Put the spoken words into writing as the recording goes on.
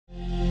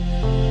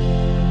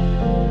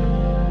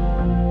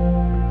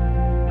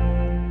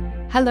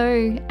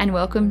Hello and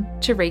welcome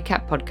to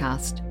Recap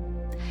Podcast.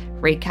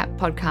 Recap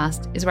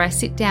Podcast is where I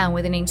sit down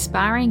with an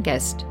inspiring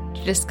guest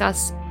to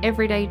discuss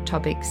everyday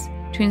topics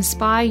to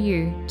inspire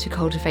you to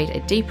cultivate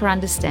a deeper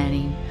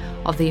understanding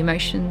of the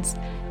emotions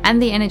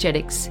and the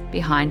energetics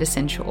behind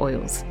essential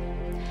oils.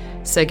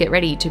 So get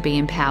ready to be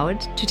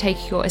empowered to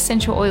take your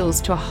essential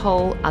oils to a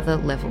whole other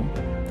level.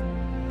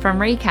 From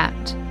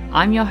Recapped,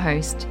 I'm your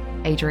host,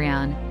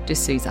 Adrienne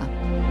D'Souza.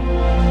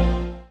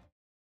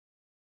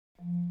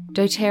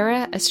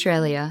 dōTERRA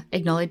Australia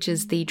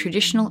acknowledges the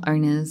traditional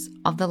owners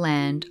of the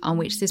land on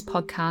which this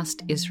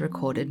podcast is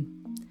recorded,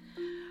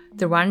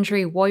 the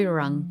Wurundjeri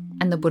Woiwurrung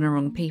and the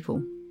Bunurong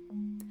people.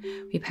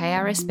 We pay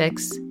our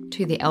respects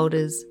to the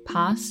elders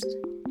past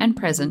and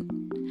present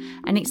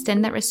and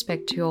extend that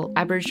respect to all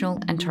Aboriginal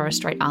and Torres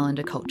Strait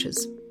Islander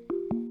cultures.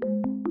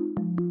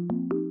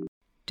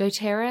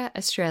 dōTERRA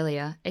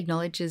Australia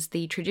acknowledges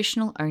the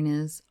traditional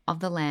owners of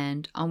the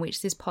land on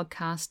which this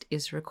podcast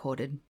is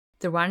recorded,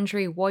 the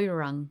Wurundjeri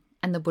Woiwurrung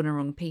and the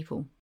Bunurong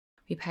people.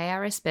 We pay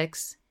our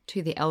respects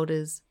to the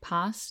elders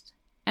past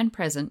and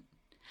present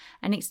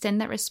and extend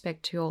that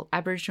respect to all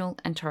Aboriginal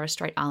and Torres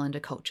Strait Islander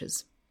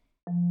cultures.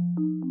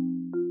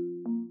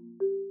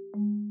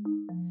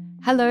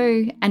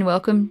 Hello and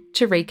welcome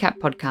to Recap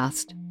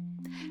Podcast.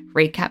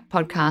 Recap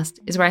Podcast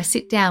is where I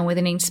sit down with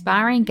an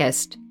inspiring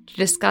guest to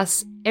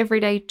discuss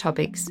everyday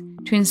topics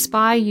to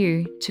inspire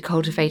you to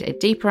cultivate a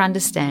deeper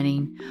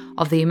understanding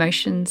of the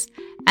emotions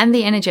and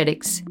the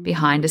energetics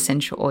behind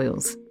essential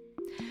oils.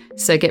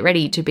 So get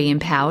ready to be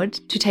empowered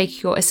to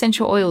take your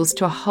essential oils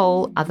to a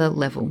whole other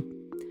level.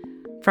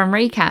 From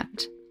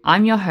Recapped,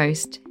 I'm your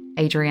host,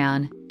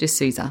 Adrienne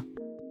D'Souza.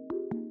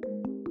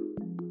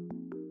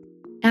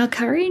 Our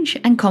courage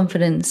and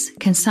confidence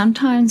can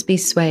sometimes be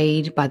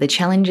swayed by the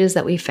challenges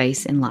that we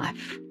face in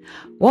life.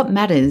 What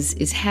matters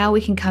is how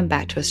we can come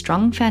back to a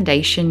strong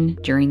foundation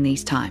during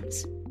these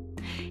times.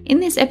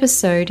 In this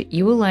episode,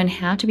 you will learn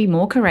how to be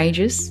more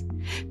courageous,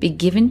 be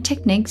given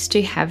techniques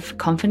to have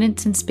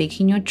confidence in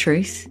speaking your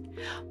truth,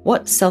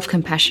 what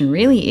self-compassion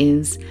really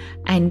is,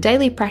 and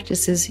daily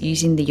practices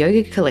using the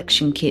Yoga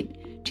Collection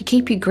Kit to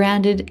keep you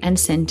grounded and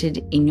centered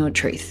in your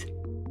truth.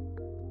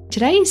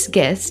 Today's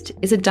guest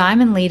is a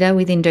diamond leader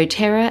within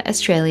dōTERRA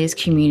Australia's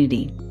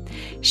community.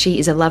 She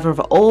is a lover of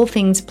all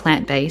things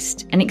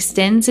plant-based and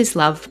extends this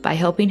love by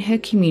helping her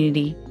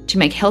community to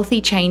make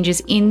healthy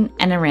changes in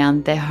and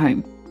around their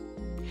home.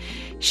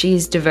 She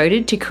is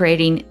devoted to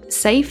creating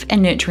safe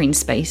and nurturing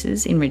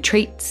spaces in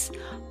retreats,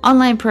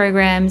 online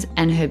programs,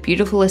 and her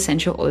beautiful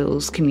essential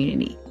oils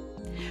community,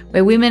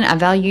 where women are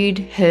valued,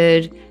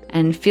 heard,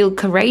 and feel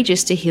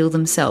courageous to heal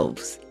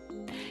themselves.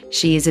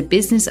 She is a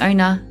business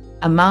owner,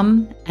 a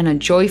mum, and a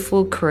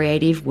joyful,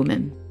 creative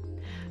woman.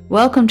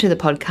 Welcome to the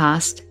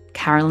podcast,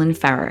 Carolyn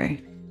Farrow.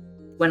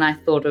 When I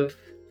thought of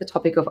the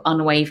topic of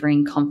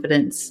unwavering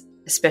confidence,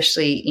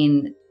 especially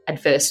in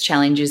adverse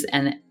challenges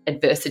and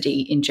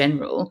adversity in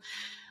general,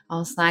 I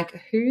was like,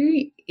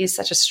 who is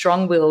such a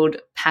strong-willed,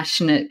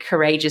 passionate,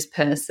 courageous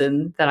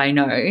person that I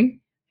know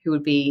who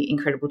would be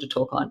incredible to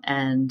talk on?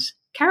 And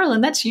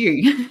Carolyn, that's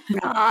you.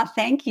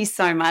 Thank you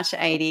so much,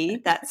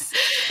 Adie. That's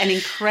an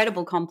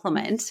incredible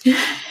compliment.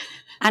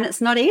 And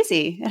it's not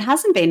easy. It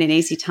hasn't been an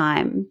easy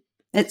time.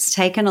 It's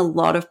taken a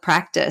lot of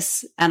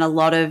practice and a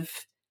lot of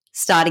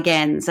start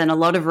agains and a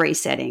lot of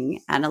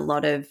resetting and a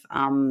lot of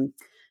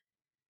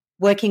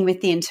working with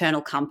the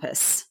internal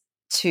compass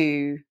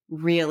to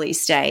really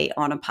stay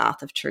on a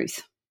path of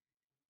truth.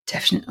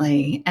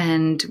 Definitely.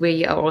 And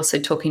we are also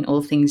talking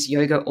all things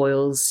yoga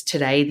oils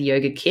today, the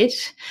yoga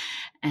kit.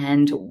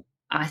 And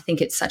I think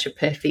it's such a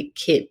perfect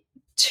kit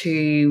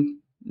to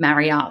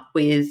marry up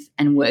with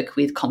and work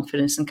with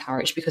confidence and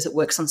courage, because it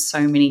works on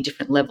so many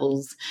different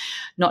levels,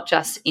 not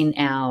just in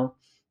our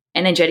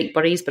energetic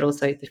bodies, but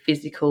also the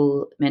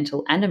physical,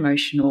 mental, and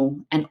emotional,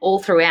 and all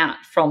throughout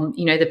from,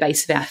 the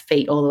base of our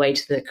feet all the way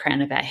to the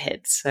crown of our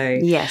heads. So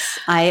yes,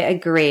 I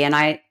agree. And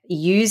I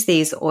use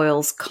these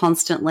oils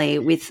constantly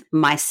with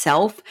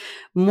myself,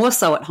 more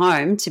so at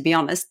home, to be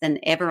honest, than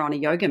ever on a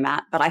yoga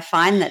mat. But I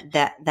find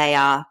that they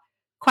are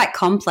quite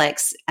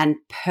complex and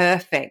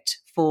perfect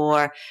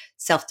for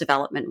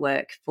self-development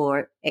work,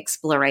 for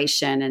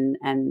exploration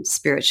and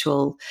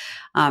spiritual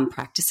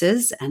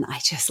practices. And I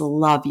just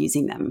love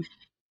using them.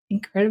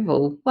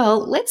 Incredible. Well,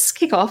 let's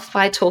kick off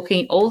by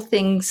talking all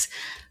things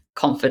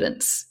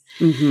confidence.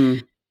 Mm-hmm.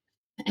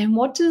 And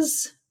what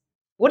does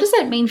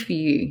that mean for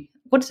you?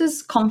 What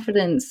does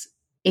confidence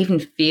even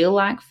feel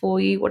like for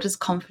you? What does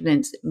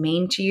confidence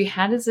mean to you?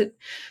 How does it,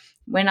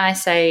 when I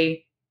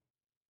say,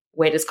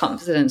 where does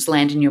confidence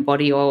land in your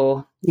body,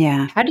 or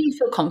how do you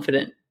feel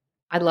confident?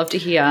 I'd love to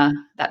hear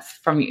that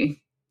from you.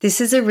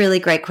 This is a really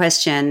great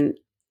question,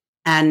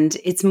 and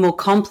it's more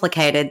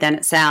complicated than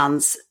it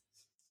sounds.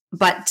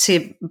 But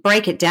to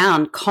break it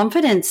down,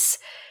 confidence,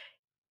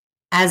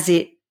 as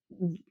it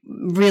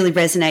really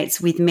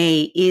resonates with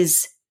me,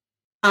 is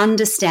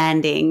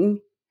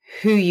understanding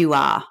who you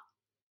are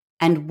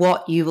and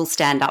what you will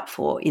stand up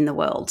for in the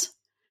world.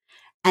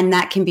 And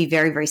that can be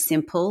very, very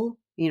simple,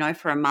 You know,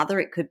 for a mother,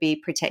 it could be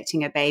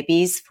protecting her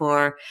babies.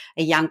 For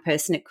a young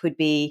person, it could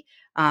be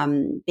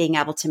being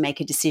able to make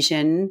a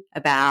decision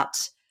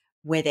about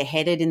where they're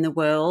headed in the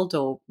world,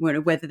 or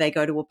whether they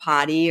go to a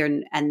party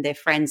and their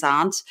friends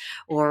aren't,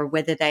 or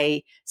whether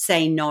they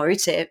say no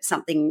to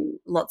something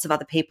lots of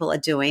other people are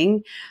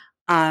doing.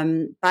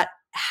 But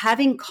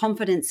having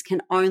confidence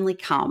can only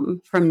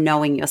come from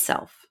knowing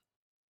yourself.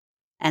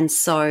 And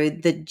so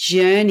the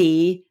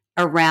journey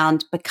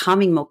around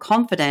becoming more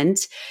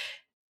confident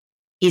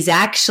is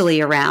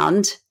actually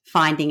around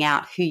finding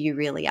out who you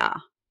really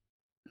are.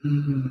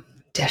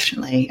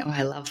 Definitely. Oh,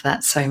 I love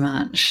that so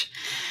much.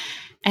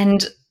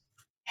 And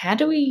how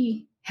do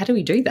we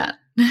do that?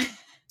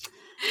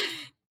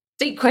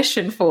 Deep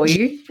question for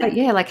you. But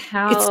yeah, like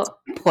how it's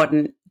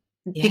important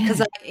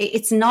because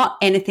it's not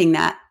anything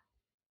that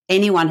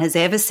anyone has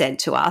ever said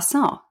to us.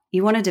 Oh,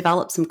 you want to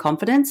develop some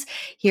confidence?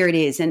 Here it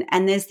is.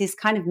 And there's this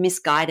kind of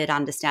misguided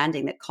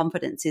understanding that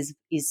confidence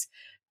is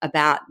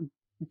about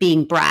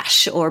being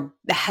brash or,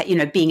 you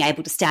know, being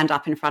able to stand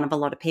up in front of a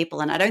lot of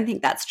people. And I don't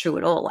think that's true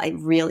at all. I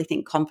really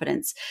think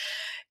confidence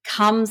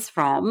comes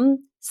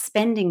from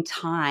spending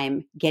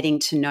time getting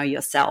to know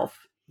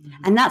yourself.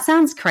 And that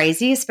sounds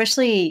crazy,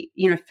 especially,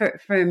 you know,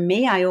 for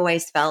me, I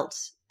always felt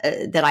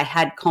that I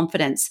had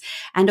confidence.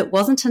 And it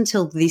wasn't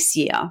until this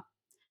year,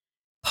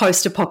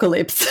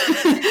 post-apocalypse,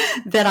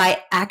 that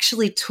I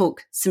actually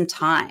took some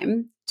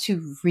time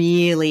to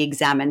really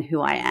examine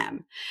who I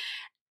am.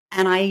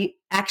 And I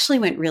actually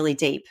went really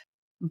deep,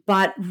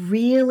 but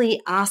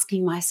really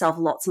asking myself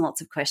lots and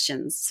lots of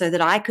questions so that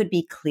I could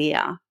be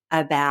clear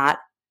about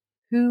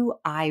who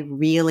I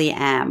really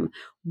am,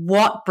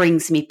 what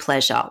brings me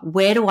pleasure,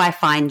 where do I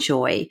find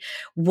joy,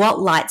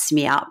 what lights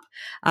me up,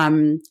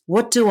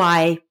 what do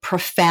I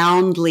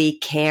profoundly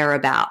care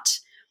about,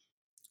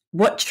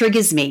 what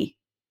triggers me,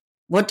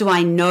 what do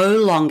I no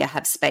longer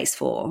have space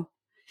for.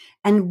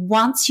 And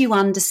once you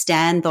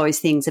understand those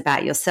things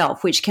about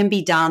yourself, which can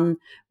be done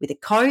with a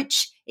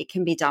coach, it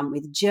can be done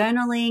with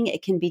journaling,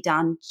 it can be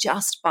done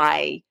just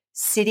by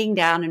sitting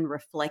down and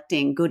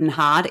reflecting good and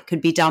hard. It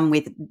could be done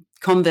with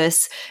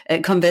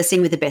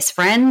conversing with a best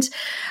friend.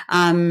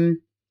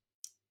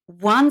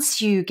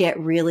 Once you get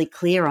really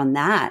clear on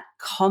that,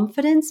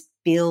 confidence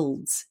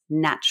builds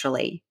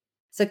naturally.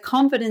 So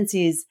confidence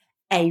is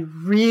a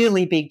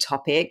really big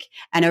topic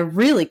and a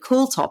really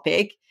cool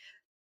topic.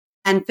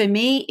 And for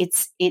me,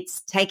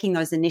 it's taking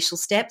those initial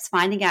steps,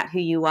 finding out who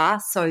you are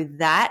so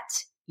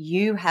that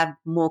you have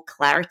more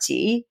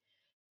clarity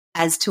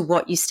as to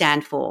what you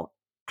stand for,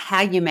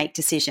 how you make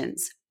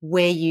decisions,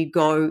 where you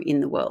go in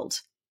the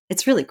world.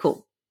 It's really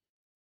cool.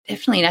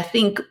 Definitely. And I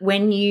think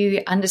when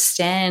you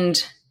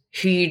understand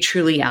who you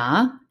truly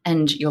are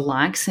and your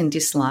likes and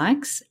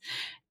dislikes,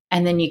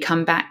 and then you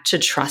come back to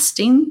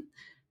trusting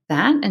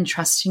that and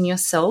trusting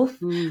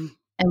yourself and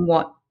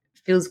what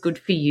feels good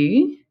for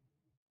you,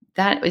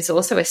 that is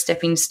also a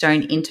stepping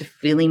stone into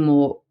feeling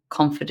more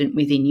confident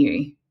within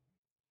you.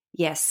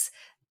 Yes,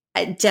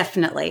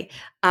 definitely.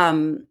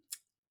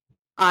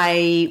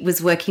 I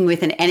was working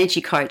with an energy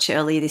coach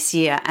earlier this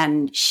year,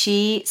 and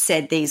she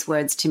said these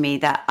words to me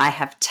that I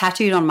have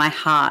tattooed on my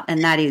heart,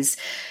 and that is,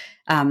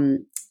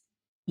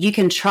 you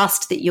can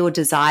trust that your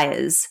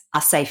desires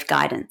are safe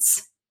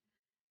guidance.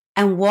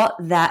 And what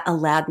that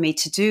allowed me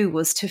to do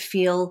was to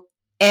feel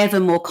ever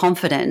more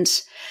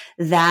confident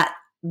that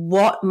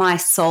what my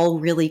soul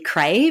really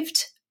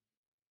craved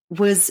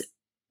was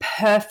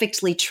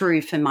perfectly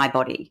true for my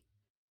body,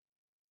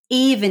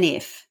 even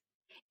if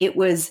it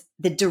was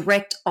the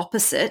direct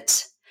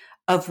opposite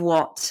of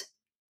what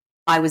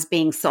I was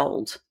being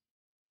sold,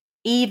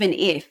 even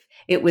if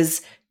it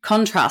was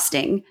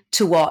contrasting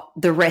to what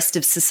the rest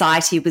of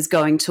society was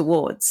going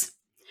towards.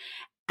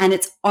 And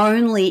it's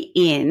only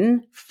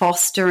in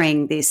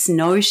fostering this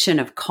notion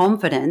of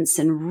confidence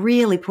and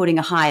really putting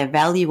a higher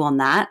value on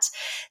that,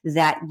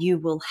 that you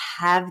will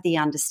have the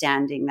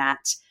understanding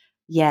that,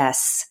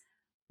 yes,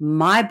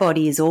 my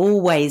body is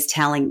always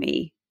telling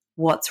me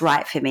what's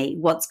right for me,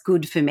 what's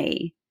good for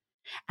me.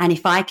 And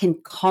if I can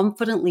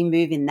confidently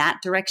move in that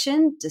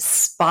direction,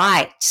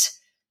 despite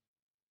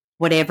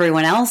what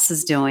everyone else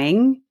is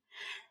doing,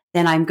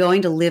 then I'm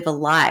going to live a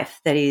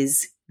life that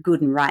is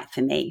good and right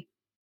for me.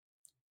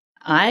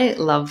 I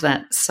love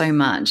that so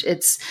much.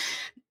 It's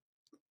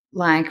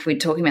like we're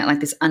talking about like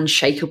this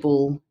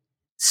unshakable,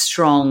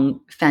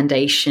 strong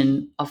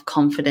foundation of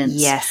confidence.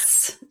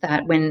 Yes.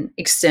 That when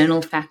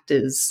external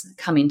factors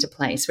come into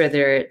place,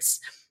 whether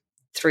it's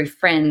through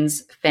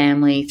friends,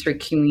 family, through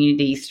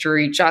community,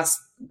 through just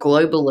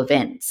global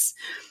events,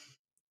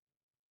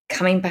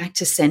 coming back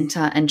to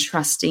center and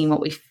trusting what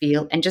we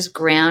feel and just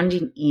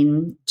grounding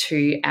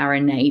into our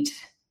innate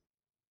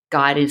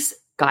guidance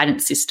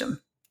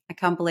system. I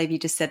can't believe you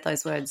just said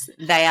those words.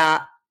 They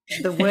are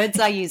the words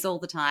I use all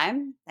the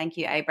time. Thank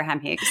you,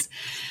 Abraham Hicks.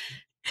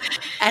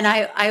 And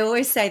I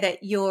always say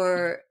that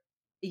your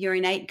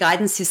innate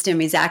guidance system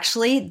is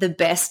actually the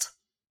best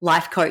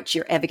life coach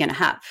you're ever going to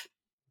have.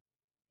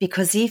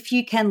 Because if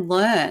you can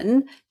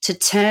learn to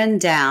turn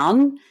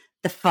down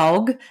the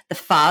fog, the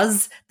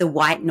fuzz, the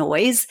white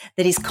noise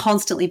that is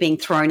constantly being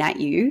thrown at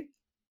you.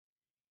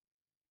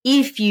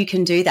 If you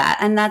can do that,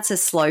 and that's a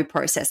slow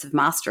process of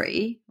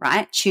mastery,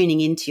 right? Tuning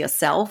into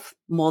yourself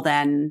more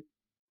than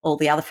all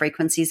the other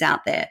frequencies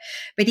out there.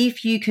 But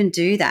if you can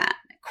do that,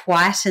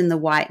 quieten the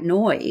white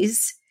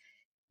noise,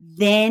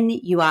 then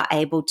you are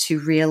able to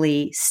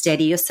really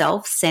steady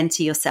yourself,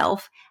 center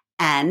yourself,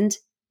 and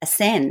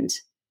ascend,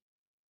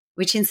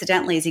 which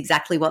incidentally is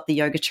exactly what the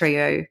yoga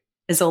trio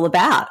is all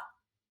about.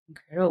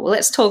 Incredible. Well,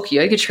 let's talk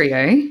yoga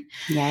trio.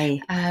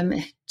 Yay.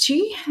 Do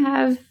you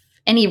have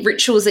any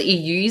rituals that you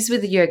use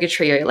with the yoga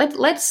trio?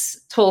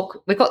 Let's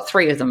talk. We've got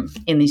 3 of them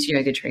in this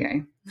yoga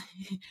trio.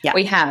 Yeah.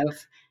 We have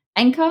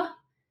anchor,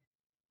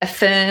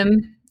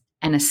 affirm,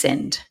 and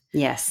ascend.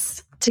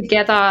 Yes.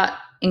 Together,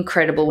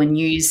 incredible when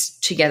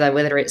used together,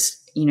 whether it's,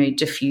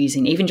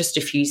 diffusing, even just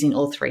diffusing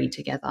all 3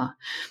 together.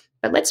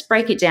 But let's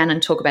break it down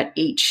and talk about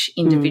each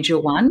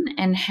individual one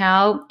and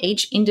how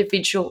each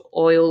individual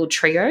oil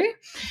trio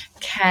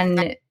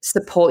can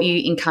support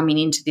you in coming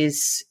into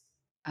this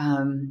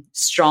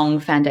strong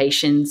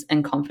foundations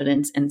and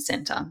confidence and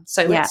center.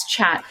 So let's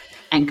chat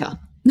anchor.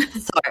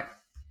 So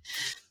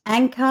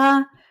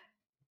anchor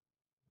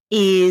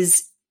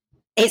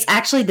it's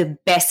actually the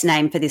best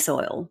name for this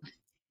oil.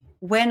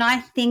 When I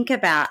think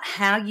about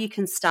how you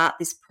can start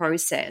this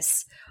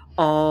process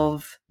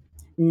of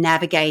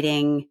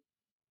navigating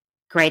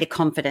greater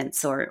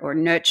confidence or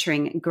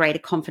nurturing greater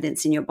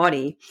confidence in your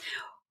body,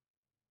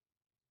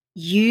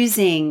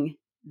 using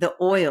the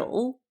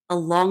oil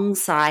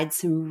alongside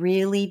some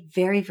really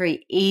very,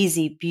 very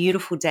easy,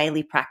 beautiful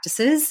daily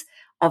practices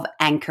of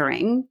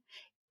anchoring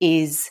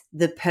is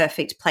the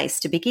perfect place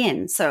to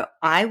begin. So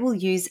I will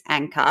use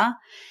anchor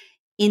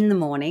in the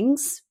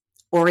mornings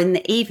or in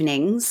the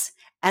evenings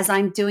as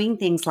I'm doing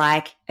things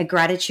like a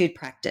gratitude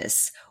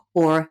practice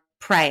or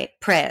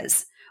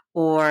prayers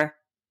or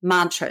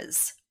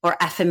mantras or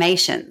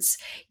affirmations,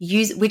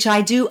 which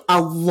I do a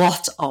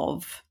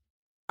lot.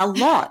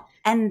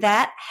 And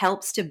that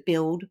helps to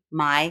build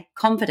my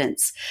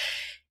confidence.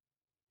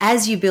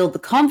 As you build the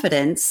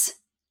confidence,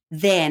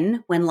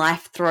 then when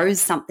life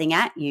throws something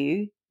at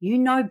you, you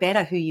know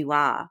better who you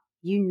are.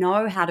 You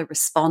know how to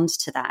respond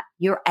to that.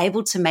 You're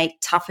able to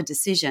make tougher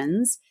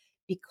decisions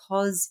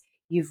because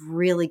you've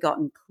really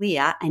gotten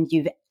clear and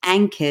you've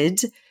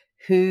anchored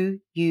who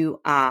you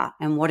are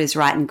and what is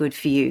right and good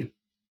for you.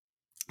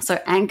 So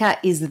anchor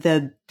is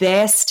the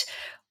best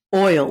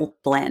oil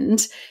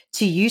blend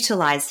to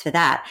utilize for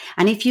that.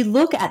 And if you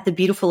look at the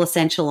Beautiful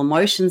Essential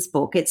Emotions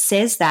book, it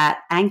says that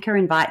anchor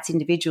invites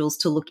individuals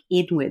to look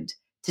inward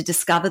to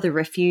discover the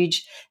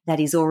refuge that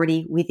is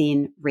already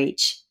within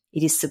reach.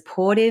 It is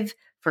supportive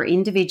for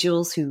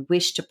individuals who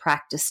wish to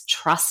practice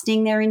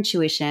trusting their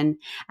intuition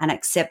and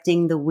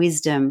accepting the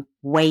wisdom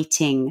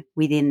waiting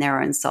within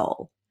their own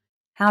soul.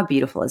 How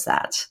beautiful is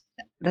that?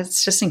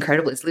 That's just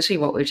incredible. It's literally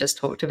what we've just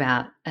talked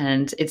about,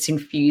 and it's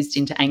infused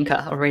into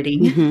anchor already.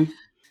 Mm-hmm.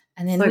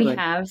 And then we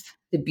have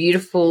the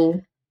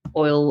beautiful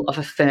oil of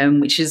Affirm,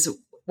 which is,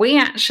 we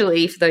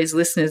actually, for those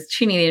listeners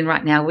tuning in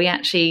right now, we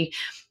actually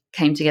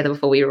came together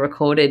before we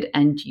recorded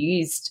and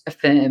used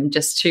Affirm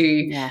just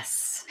to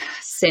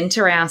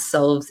center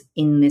ourselves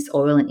in this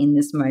oil and in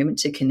this moment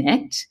to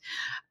connect.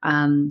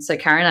 So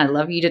Karen, I'd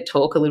love you to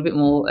talk a little bit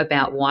more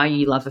about why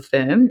you love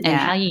Affirm and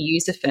how you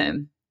use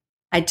Affirm.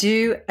 I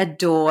do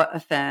adore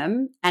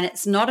Affirm, and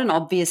it's not an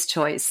obvious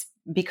choice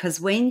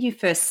because when you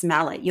first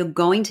smell it, you're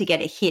going to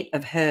get a hit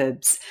of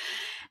herbs.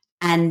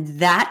 And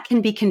that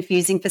can be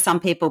confusing for some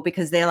people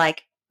because they're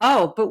like,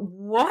 oh, but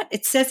what?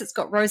 It says it's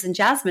got rose and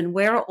jasmine.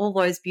 Where are all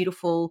those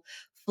beautiful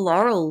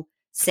floral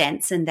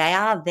scents? And they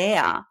are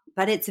there,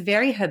 but it's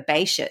very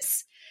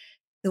herbaceous.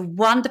 The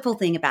wonderful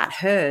thing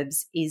about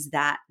herbs is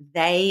that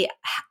they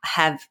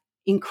have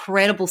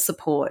incredible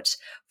support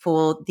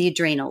for the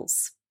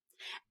adrenals.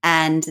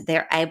 And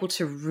they're able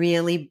to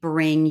really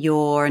bring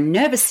your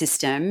nervous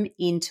system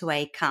into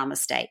a calmer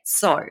state.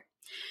 So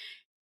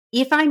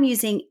if I'm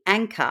using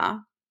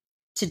anchor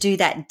to do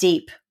that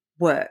deep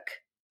work,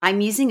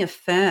 I'm using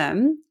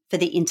Affirm for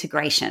the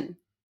integration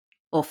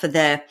or for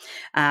the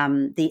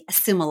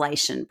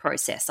assimilation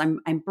process.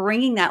 I'm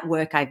bringing that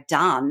work I've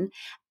done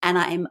and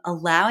I'm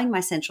allowing my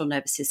central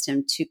nervous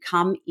system to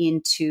come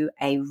into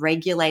a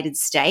regulated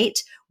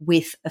state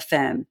with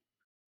Affirm.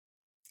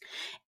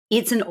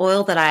 It's an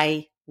oil that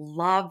I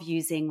love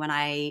using when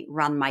I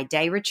run my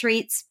day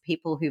retreats.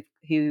 People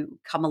who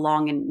come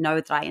along and know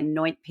that I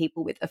anoint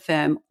people with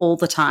Affirm all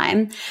the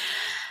time.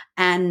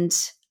 And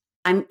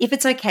if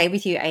it's okay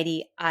with you,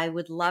 Adi, I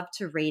would love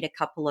to read a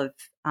couple of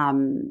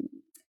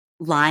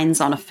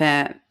lines on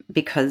Affirm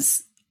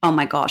because, oh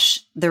my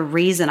gosh, the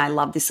reason I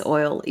love this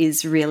oil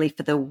is really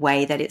for the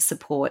way that it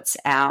supports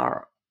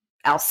our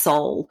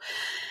soul.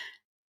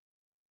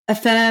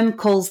 Affirm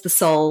calls the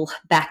soul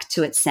back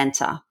to its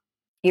center.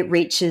 It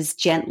reaches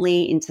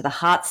gently into the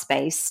heart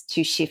space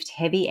to shift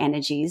heavy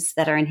energies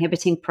that are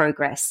inhibiting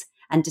progress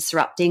and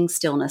disrupting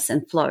stillness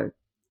and flow.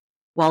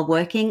 while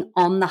working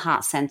on the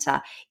heart center,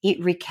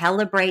 it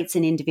recalibrates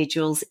an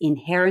individual's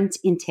inherent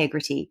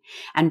integrity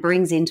and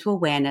brings into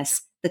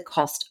awareness the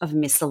cost of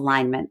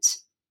misalignment.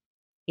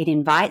 It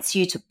invites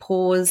you to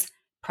pause,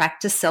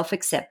 practice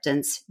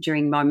self-acceptance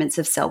during moments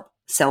of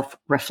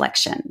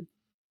self-reflection.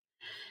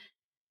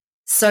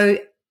 So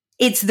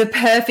it's the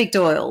perfect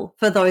oil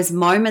for those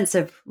moments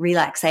of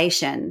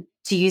relaxation,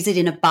 to use it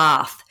in a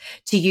bath,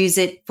 to use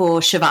it for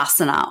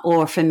shavasana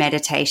or for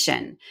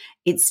meditation.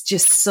 It's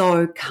just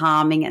so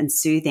calming and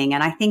soothing.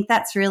 And I think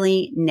that's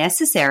really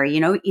necessary.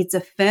 It's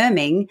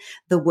affirming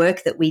the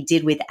work that we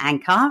did with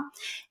Anchor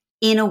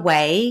in a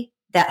way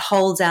that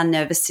holds our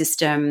nervous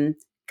system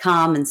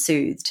calm and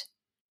soothed.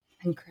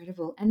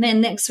 Incredible. And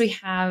then next we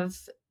have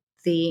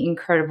the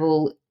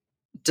incredible,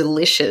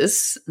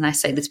 delicious, and I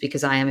say this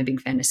because I am a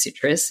big fan of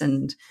citrus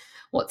and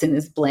what's in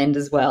this blend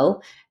as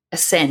well,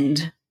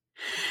 Ascend.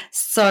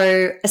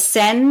 So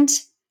Ascend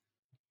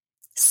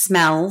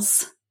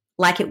smells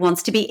like it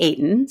wants to be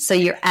eaten. So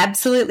you're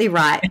absolutely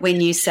right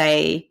when you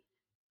say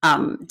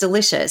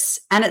delicious.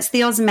 And it's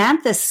the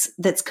osmanthus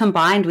that's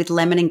combined with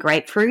lemon and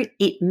grapefruit.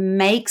 It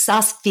makes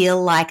us feel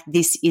like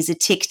this is a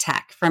Tic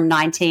Tac from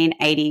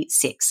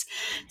 1986.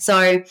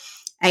 So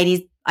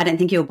 80s, I don't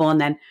think you were born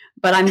then,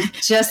 but I'm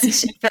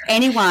just, for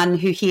anyone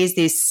who hears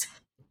this,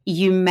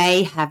 you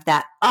may have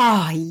that,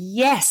 oh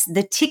yes,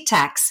 the Tic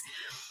Tacs.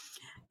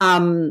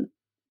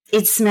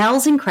 It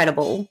smells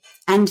incredible.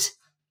 And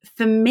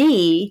for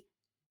me,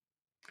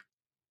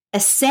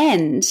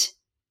 Ascend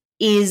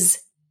is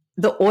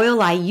the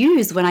oil I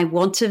use when I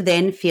want to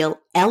then feel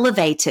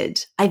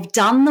elevated. I've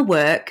done the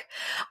work.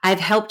 I've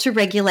helped to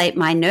regulate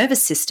my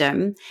nervous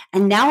system,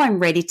 and now I'm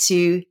ready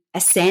to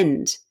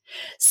ascend.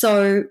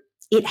 So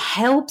it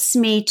helps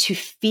me to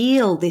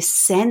feel this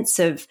sense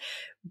of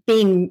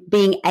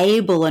being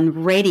able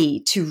and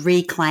ready to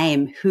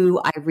reclaim who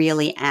I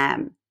really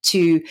am,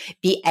 to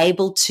be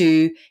able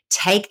to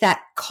take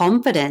that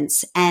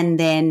confidence and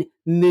then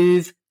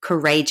move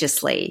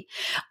courageously.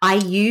 I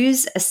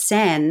use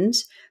Ascend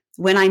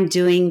when I'm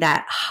doing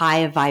that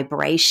higher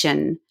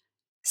vibration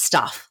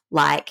stuff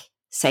like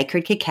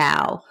sacred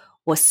cacao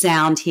or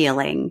sound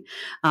healing,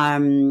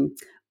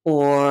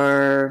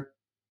 or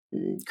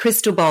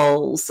crystal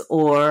bowls,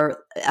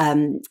 or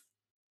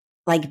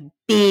like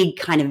big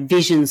kind of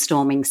vision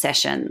storming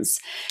sessions,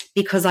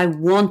 because I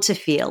want to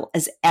feel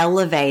as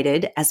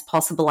elevated as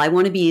possible. I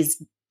want to be as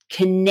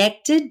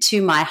connected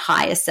to my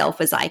higher self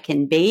as I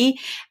can be,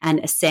 and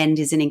Ascend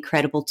is an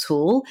incredible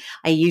tool.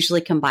 I usually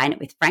combine it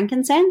with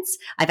frankincense.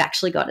 I've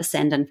actually got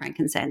Ascend and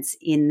frankincense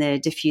in the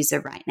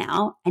diffuser right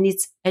now, and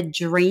it's a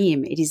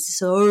dream. It is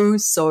so,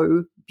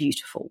 so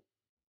beautiful.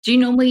 Do you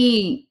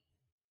normally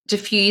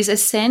diffuse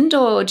Ascend,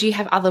 or do you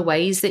have other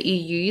ways that you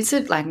use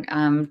it, like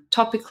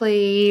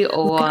topically,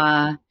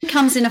 or? It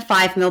comes in a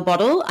 5 ml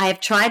bottle. I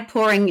have tried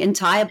pouring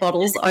entire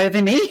bottles over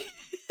me.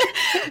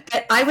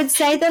 But I would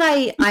say that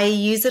I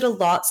use it a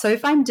lot. So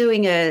if I'm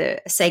doing a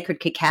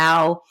sacred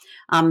cacao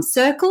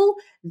circle,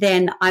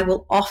 then I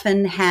will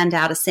often hand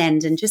out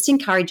Ascend and just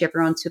encourage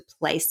everyone to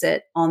place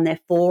it on their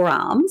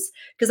forearms,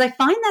 because I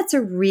find that's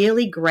a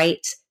really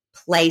great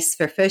place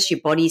for, first,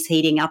 your body's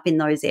heating up in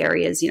those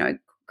areas,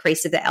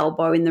 crease of the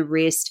elbow, in the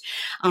wrist.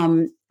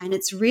 And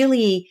it's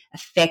really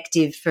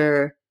effective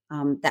for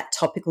that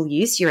topical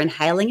use. You're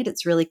inhaling it.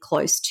 It's really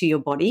close to your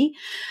body.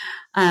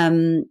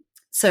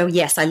 So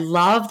yes, I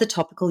love the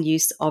topical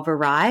use of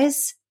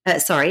Arise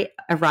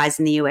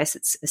in the US,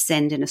 it's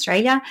Ascend in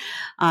Australia.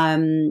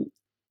 So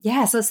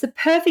it's the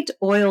perfect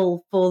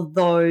oil for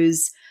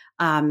those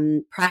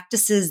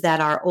practices that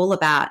are all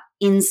about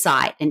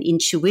insight and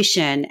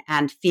intuition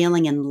and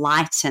feeling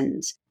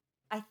enlightened.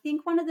 I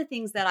think one of the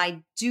things that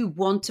I do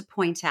want to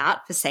point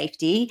out for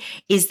safety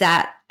is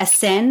that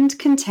Ascend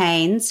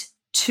contains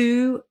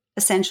 2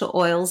 essential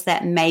oils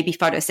that may be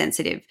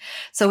photosensitive.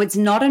 So it's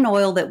not an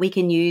oil that we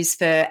can use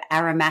for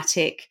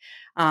aromatic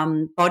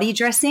body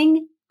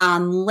dressing,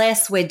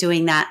 unless we're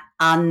doing that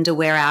under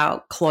where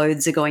our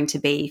clothes are going to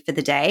be for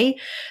the day.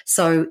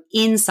 So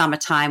in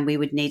summertime, we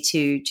would need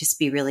to just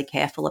be really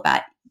careful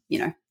about,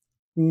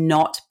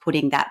 not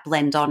putting that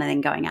blend on and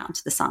then going out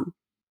into the sun.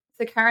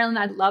 So Carolyn,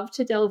 I'd love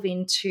to delve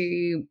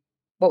into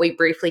what we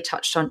briefly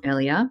touched on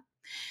earlier,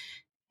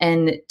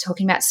 and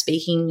talking about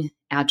speaking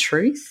our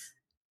truth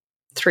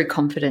through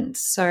confidence.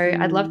 So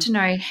I'd love to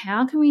know,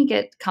 how can we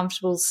get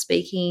comfortable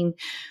speaking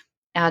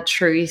our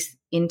truth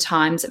in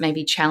times that may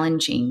be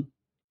challenging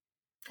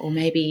or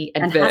maybe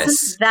adverse? And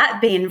hasn't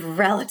that been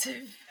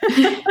relative?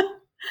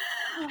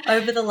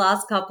 Over the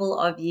last couple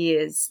of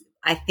years,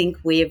 I think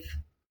we've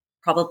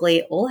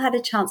probably all had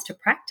a chance to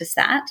practice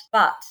that,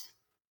 but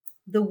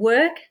the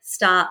work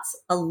starts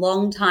a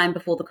long time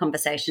before the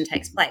conversation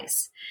takes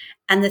place.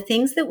 And the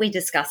things that we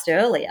discussed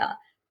earlier,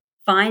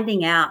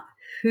 finding out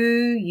who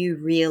you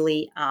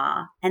really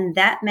are. And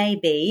that may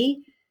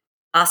be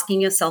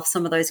asking yourself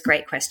some of those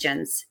great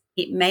questions.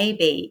 It may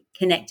be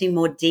connecting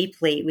more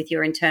deeply with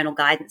your internal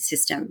guidance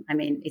system. I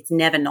mean, it's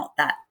never not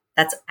that.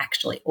 That's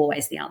actually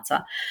always the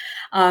answer.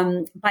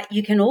 But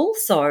you can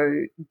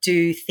also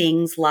do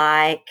things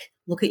like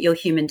look at your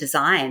human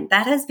design.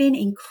 That has been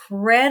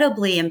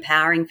incredibly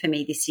empowering for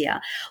me this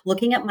year.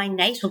 Looking at my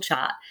natal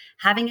chart,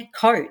 having a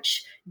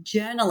coach,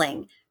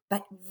 journaling,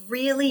 but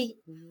really,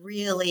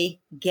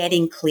 really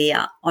getting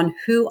clear on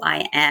who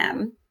I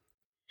am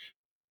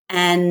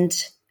and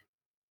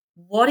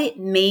what it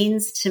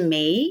means to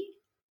me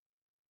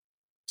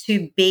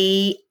to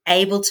be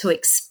able to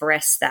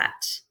express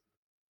that.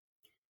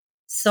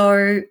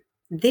 So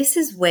this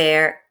is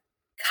where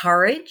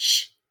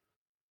courage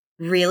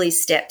really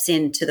steps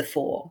into the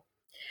fore,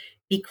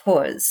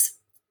 because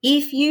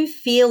if you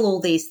feel all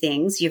these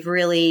things, you've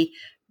really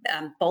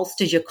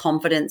bolstered your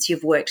confidence,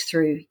 you've worked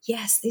through,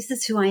 yes, this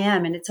is who I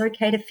am, and it's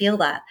okay to feel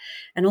that,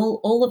 and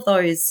all of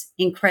those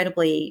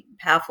incredibly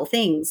powerful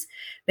things.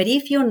 But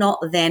if you're not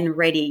then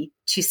ready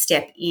to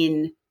step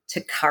in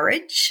to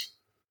courage,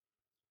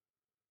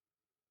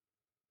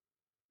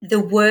 the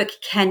work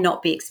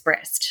cannot be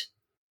expressed.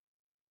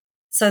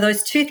 So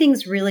those two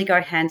things really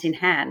go hand in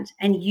hand.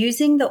 And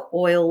using the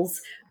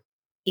oils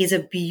is a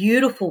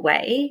beautiful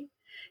way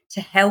to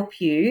help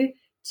you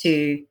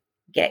to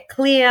get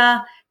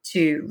clear,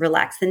 to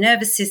relax the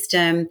nervous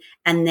system,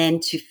 and then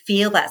to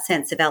feel that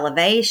sense of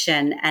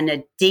elevation and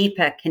a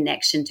deeper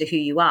connection to who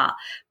you are.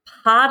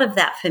 Part of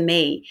that for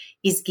me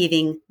is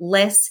giving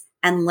less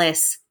and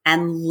less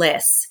and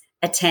less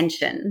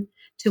attention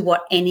to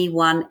what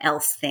anyone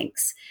else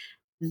thinks.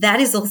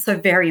 That is also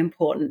very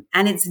important.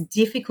 And it's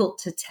difficult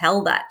to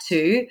tell that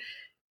to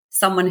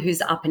someone who's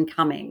up and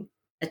coming,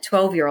 a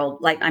 12-year-old.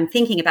 Like, I'm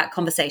thinking about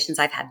conversations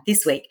I've had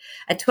this week,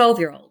 a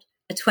 12-year-old,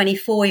 a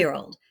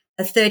 24-year-old,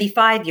 a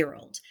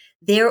 35-year-old.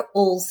 They're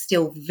all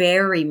still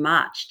very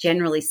much,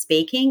 generally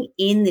speaking,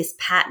 in this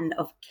pattern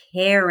of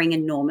caring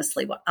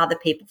enormously what other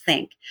people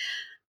think.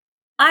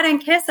 I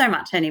don't care so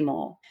much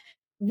anymore.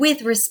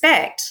 With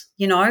respect,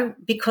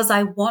 because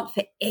I want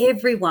for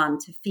everyone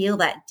to feel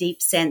that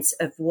deep sense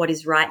of what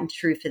is right and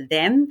true for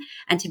them,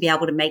 and to be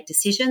able to make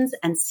decisions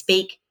and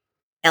speak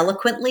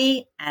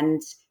eloquently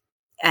and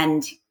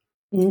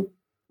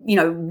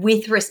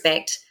with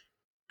respect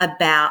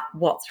about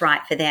what's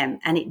right for them.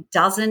 And it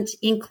doesn't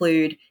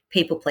include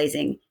people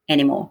pleasing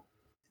anymore.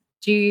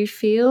 Do you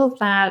feel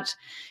that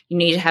you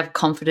need to have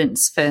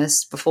confidence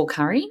first before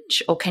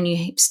courage, or can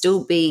you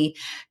still be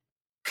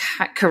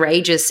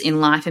courageous in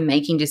life and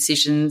making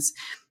decisions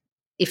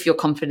if your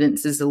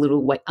confidence is a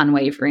little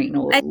unwavering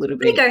or a little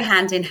bit? They go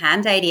hand in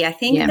hand, Adie. I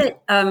think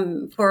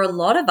that for a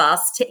lot of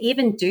us to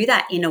even do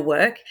that inner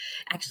work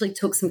actually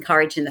took some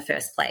courage in the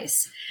first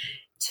place,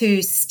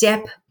 to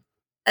step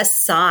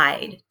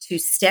aside, to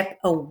step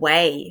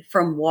away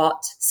from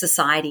what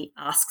society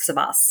asks of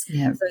us.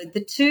 Yeah. So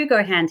the two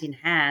go hand in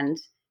hand.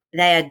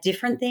 They are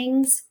different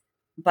things,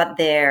 but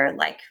they're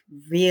like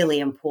really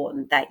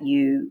important that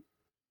you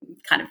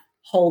kind of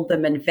hold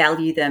them and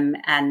value them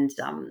and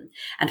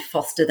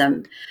foster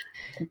them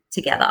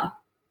together.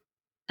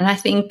 And I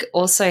think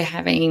also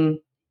having,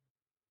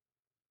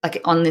 like,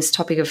 on this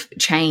topic of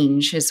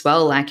change as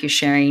well, like you're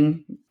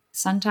sharing,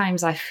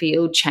 sometimes I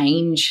feel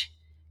change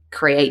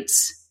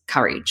creates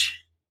courage.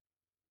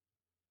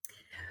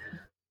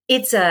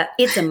 It's a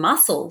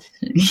muscle,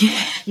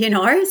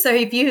 So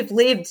if you've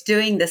lived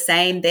doing the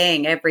same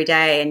thing every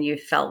day and you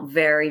felt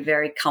very,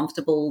 very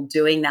comfortable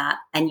doing that,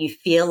 and you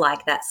feel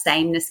like that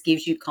sameness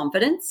gives you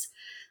confidence,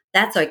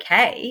 that's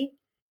okay.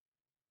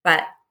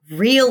 But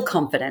real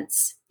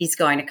confidence is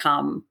going to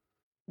come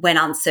when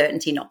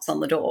uncertainty knocks on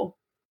the door.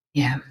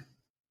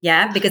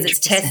 Yeah, because 100%. It's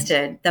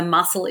tested. The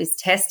muscle is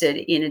tested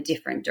in a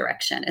different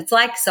direction. It's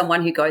like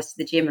someone who goes to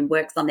the gym and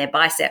works on their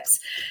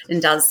biceps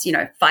and does,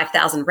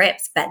 5,000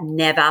 reps, but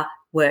never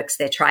works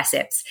their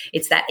triceps.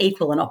 It's that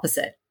equal and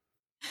opposite.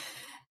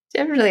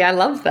 Definitely. I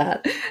love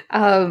that.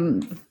 Well,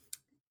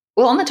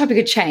 on the topic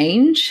of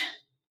change,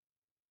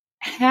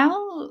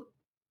 how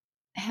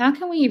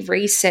can we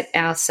reset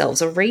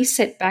ourselves or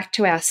reset back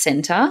to our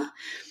center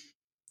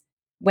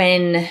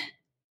when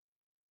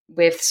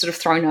we've sort of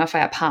thrown off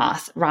our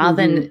path, rather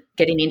than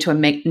getting into a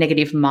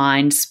negative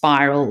mind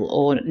spiral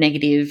or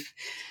negative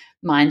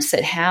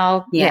mindset?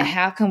 How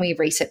can we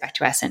reset back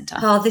to our center?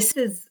 Oh, this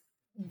is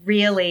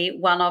really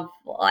one of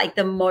like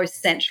the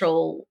most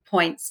central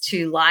points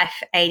to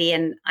life, Adie.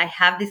 And I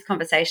have this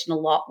conversation a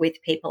lot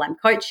with people I'm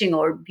coaching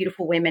or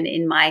beautiful women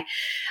in my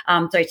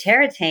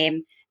dōTERRA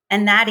team.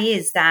 And that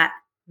is that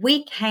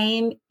we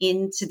came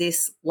into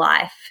this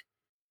life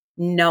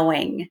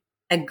knowing,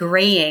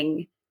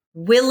 agreeing,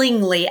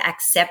 willingly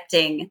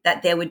accepting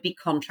that there would be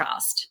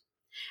contrast.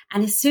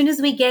 And as soon as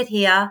we get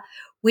here,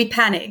 we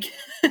panic.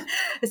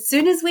 As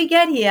soon as we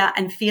get here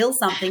and feel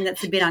something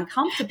that's a bit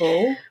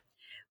uncomfortable,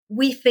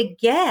 we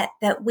forget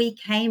that we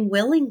came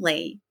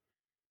willingly.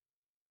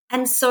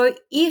 And so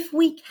if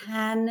we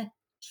can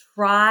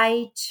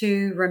try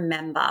to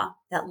remember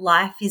that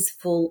life is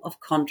full of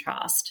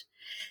contrast,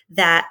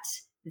 that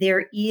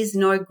there is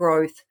no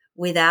growth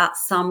without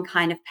some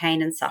kind of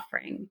pain and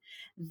suffering,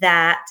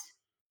 that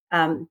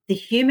the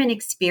human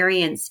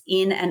experience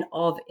in and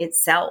of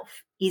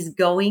itself is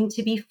going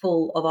to be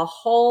full of a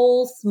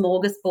whole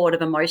smorgasbord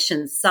of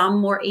emotions, some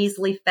more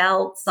easily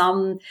felt,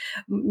 some,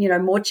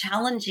 more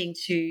challenging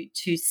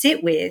to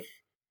sit with.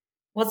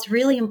 What's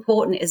really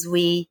important is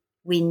we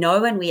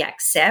know and we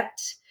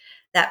accept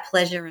that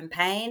pleasure and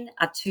pain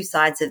are two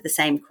sides of the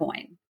same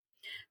coin.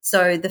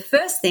 So the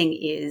first thing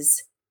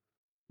is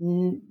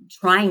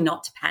trying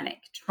not to panic,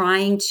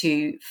 trying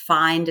to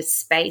find a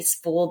space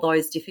for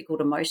those difficult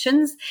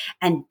emotions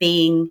and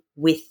being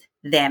with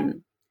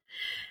them.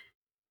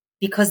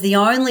 Because the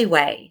only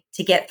way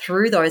to get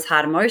through those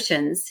hard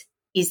emotions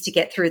is to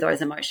get through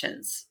those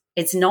emotions.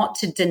 It's not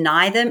to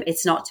deny them.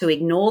 It's not to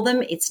ignore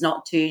them. It's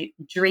not to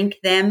drink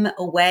them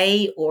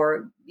away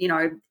or,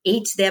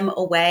 eat them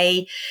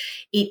away.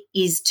 It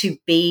is to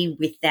be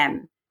with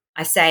them.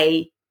 I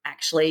say,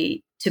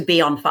 actually, to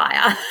be on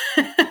fire.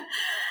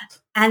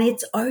 And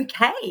it's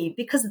okay,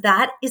 because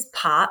that is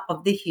part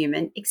of the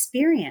human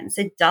experience.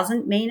 It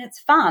doesn't mean it's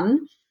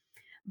fun,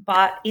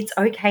 but it's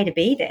okay to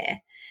be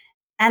there.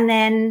 And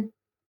then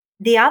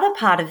the other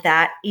part of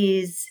that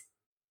is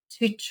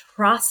to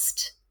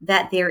trust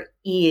that there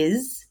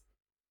is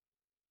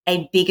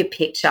a bigger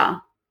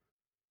picture,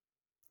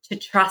 to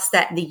trust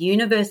that the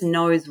universe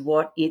knows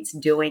what it's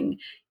doing.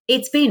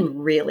 It's been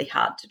really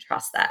hard to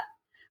trust that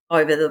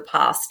over the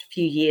past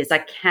few years. I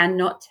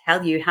cannot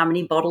tell you how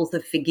many bottles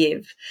of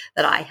forgive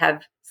that I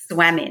have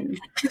swam in,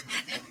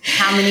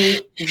 how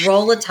many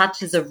roller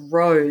touches of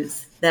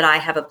rose that I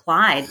have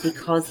applied,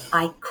 because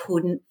I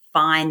couldn't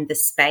find the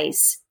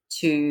space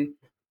to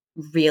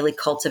really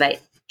cultivate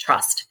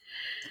trust.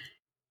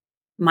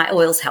 My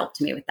oils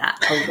helped me with that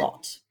a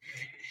lot.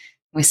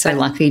 We're so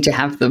lucky to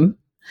have them.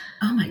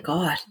 Oh my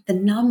God, the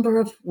number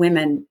of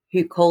women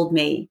who called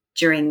me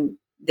during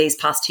these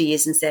past 2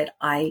 years and said,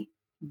 I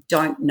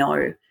don't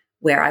know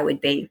where I would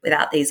be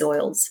without these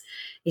oils.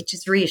 It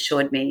just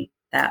reassured me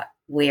that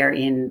we're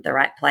in the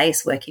right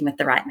place, working with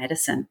the right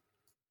medicine.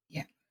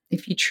 Yeah.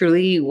 If you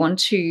truly want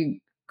to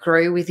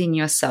grow within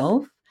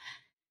yourself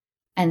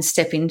and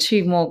step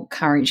into more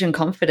courage and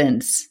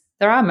confidence,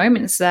 there are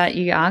moments that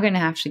you are going to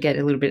have to get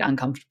a little bit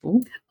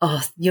uncomfortable.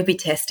 Oh, you'll be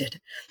tested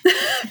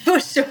for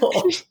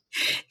sure.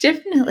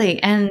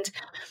 Definitely. And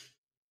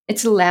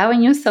it's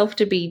allowing yourself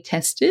to be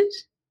tested.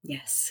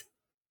 Yes.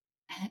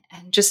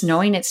 And just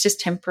knowing it's just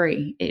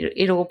temporary.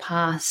 It'll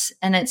pass.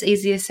 And it's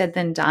easier said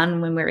than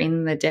done when we're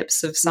in the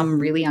depths of some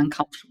really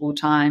uncomfortable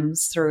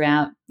times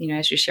throughout,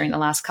 as you're sharing the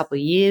last couple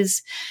of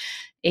years.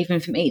 Even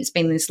for me, it's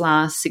been this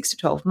last 6 to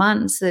 12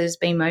 months. There's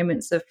been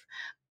moments of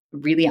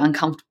really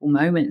uncomfortable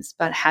moments,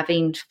 but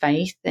having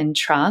faith and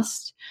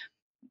trust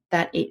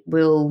that it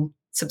will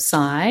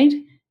subside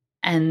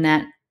and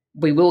that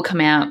we will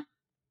come out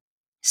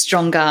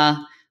stronger,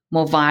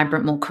 more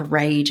vibrant, more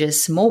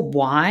courageous, more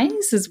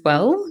wise as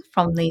well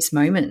from these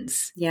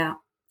moments. Yeah.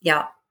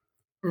 Yeah.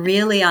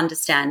 Really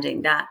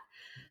understanding that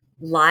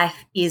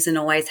life is and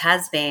always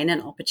has been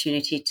an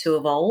opportunity to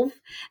evolve,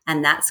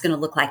 and that's going to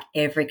look like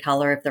every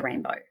color of the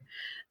rainbow.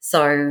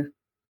 So,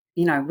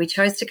 we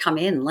chose to come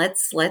in.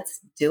 Let's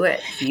do it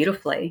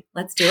beautifully.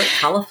 Let's do it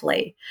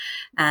colorfully,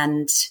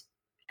 and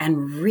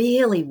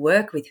really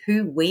work with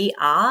who we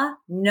are,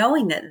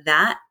 knowing that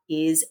that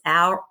is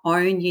our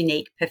own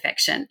unique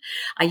perfection.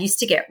 I used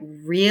to get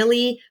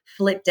really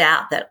flipped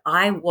out that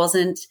I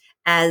wasn't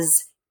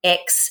as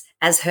X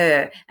as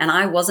her and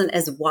I wasn't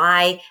as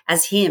Y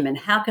as him. And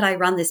how could I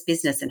run this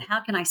business? And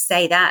how can I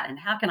say that? And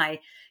how can I,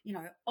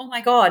 oh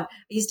my God, I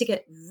used to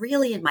get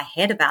really in my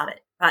head about it.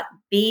 But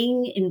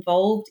being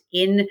involved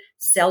in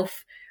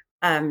self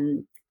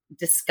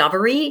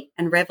discovery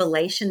and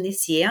revelation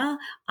this year,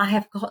 I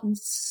have gotten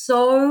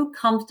so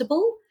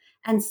comfortable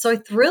and so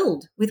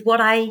thrilled with what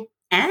I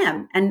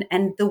am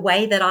and the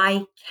way that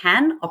I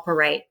can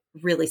operate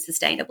really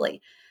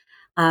sustainably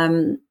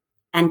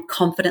and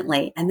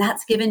confidently. And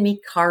that's given me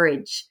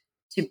courage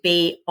to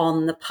be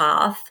on the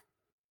path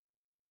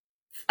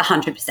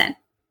 100%.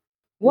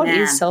 What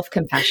is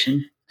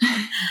self-compassion?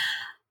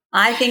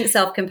 I think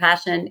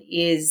self-compassion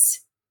is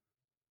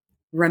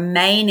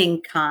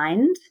remaining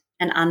kind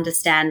and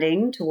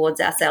understanding towards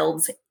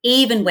ourselves,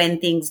 even when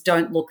things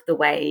don't look the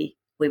way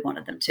we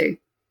wanted them to.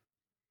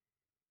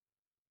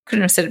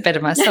 Couldn't have said it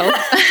better myself.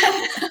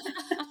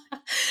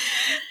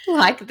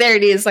 Like, there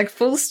it is, like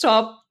full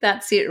stop.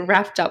 That's it,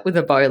 wrapped up with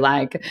a bow.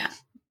 Like,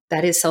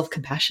 that is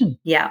self-compassion.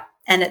 Yeah.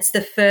 And it's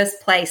the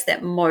first place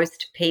that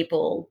most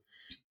people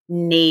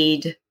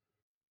need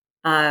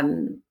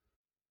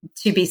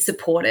to be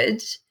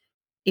supported.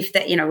 If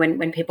that,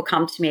 when people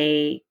come to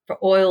me for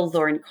oils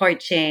or in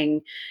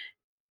coaching,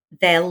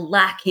 they're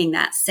lacking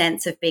that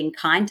sense of being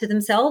kind to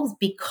themselves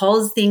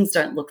because things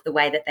don't look the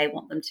way that they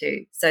want them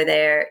to. So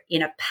they're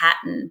in a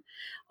pattern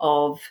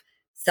of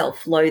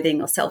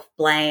self-loathing or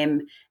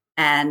self-blame,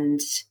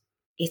 and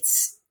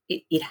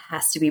it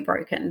has to be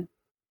broken.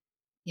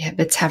 Yeah,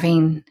 but it's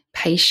having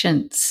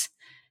patience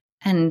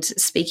and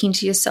speaking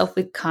to yourself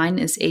with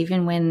kindness,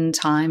 even when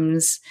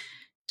times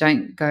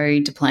don't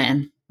go to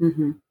plan.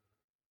 Mm-hmm.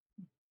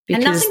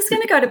 And nothing's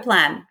going to go to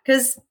plan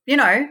because,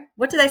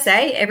 what do they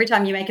say? Every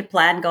time you make a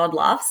plan, God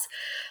laughs.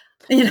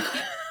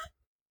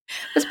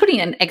 It's putting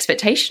an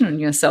expectation on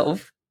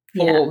yourself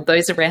for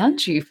those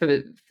around you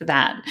for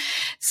that.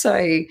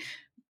 So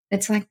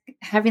it's like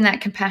having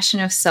that compassion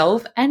of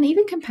self and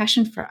even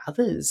compassion for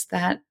others,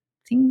 that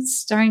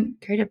things don't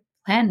go to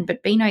plan,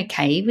 but being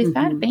okay with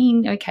that,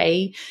 being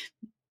okay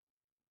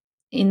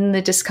in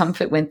the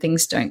discomfort when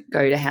things don't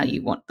go to how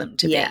you want them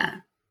to be.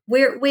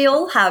 We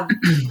all have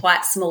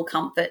quite small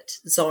comfort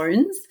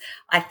zones,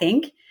 I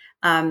think.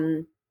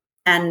 And,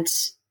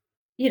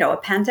 you know, a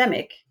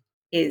pandemic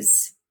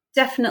is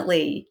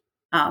definitely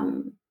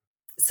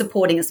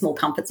supporting a small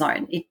comfort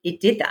zone. It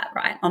did that,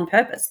 right, on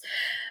purpose.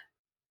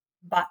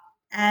 But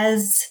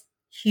as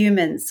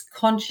humans,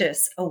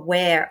 conscious,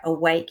 aware,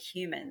 awake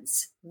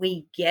humans,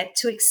 we get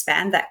to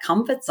expand that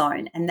comfort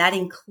zone, and that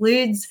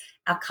includes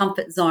our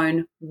comfort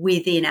zone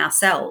within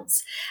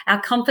ourselves,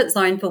 our comfort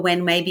zone for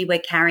when maybe we're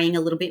carrying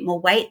a little bit more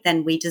weight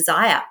than we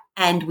desire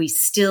and we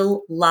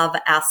still love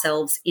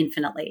ourselves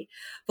infinitely,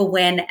 for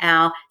when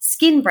our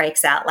skin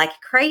breaks out like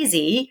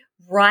crazy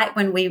right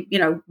when we, you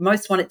know,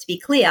 most want it to be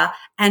clear,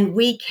 and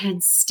we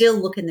can still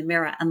look in the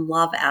mirror and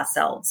love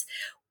ourselves.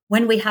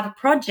 When we have a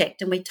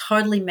project and we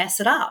totally mess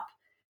it up,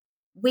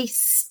 we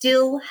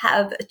still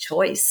have a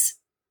choice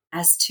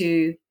as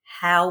to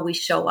how we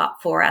show up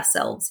for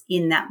ourselves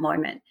in that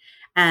moment.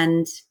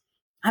 And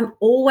I'm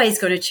always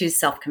going to choose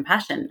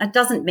self-compassion. It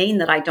doesn't mean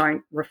that I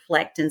don't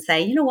reflect and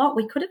say, you know what,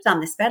 we could have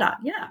done this better.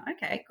 Yeah,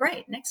 okay,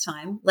 great. Next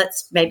time,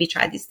 let's maybe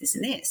try this, this,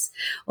 and this.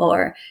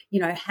 Or,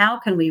 you know, how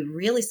can we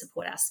really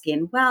support our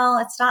skin? Well,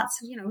 it starts,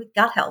 you know, with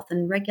gut health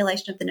and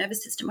regulation of the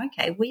nervous system.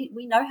 Okay, we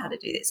know how to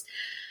do this.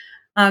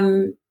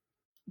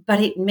 But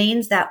it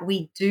means that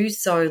we do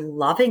so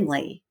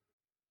lovingly.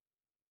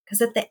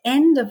 Because at the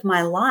end of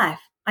my life,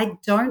 I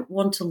don't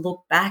want to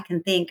look back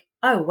and think,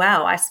 oh,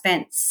 wow, I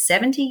spent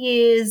 70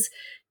 years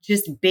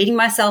just beating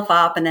myself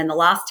up. And then the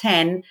last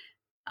 10,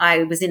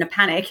 I was in a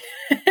panic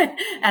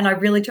and I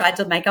really tried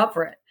to make up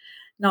for it.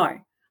 No,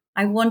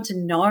 I want to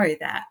know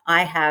that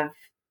I have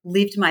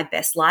lived my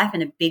best life.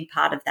 And a big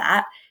part of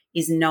that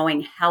is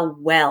knowing how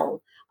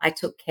well I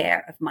took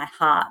care of my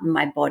heart and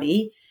my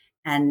body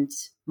and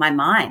my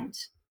mind,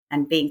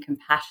 and being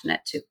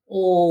compassionate to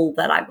all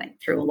that I went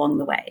through along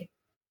the way.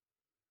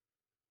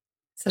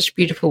 Such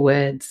beautiful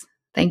words.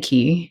 Thank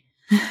you.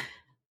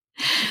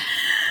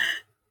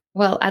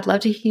 Well, I'd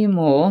love to hear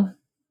more.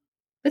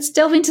 Let's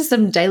delve into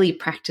some daily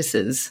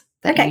practices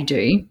that you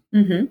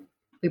do.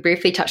 We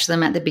briefly touched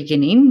them at the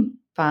beginning,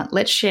 but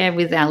let's share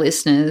with our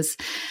listeners,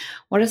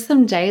 what are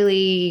some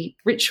daily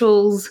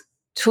rituals,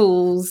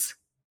 tools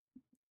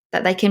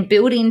that they can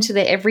build into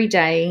their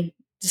everyday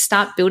to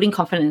start building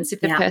confidence? If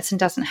the person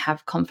doesn't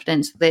have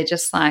confidence, they're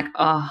just like,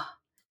 oh,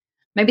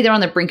 maybe they're on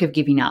the brink of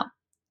giving up,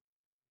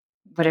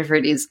 whatever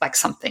it is, like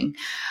something.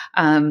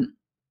 I'd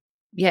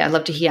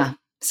love to hear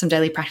some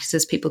daily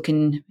practices people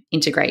can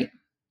integrate.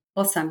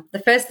 Awesome. The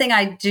first thing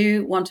I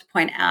do want to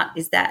point out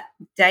is that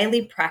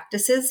daily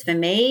practices for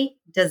me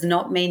does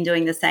not mean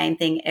doing the same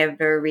thing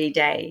every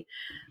day.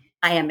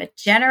 I am a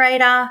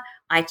generator.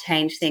 I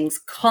change things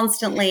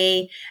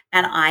constantly,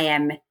 and I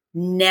am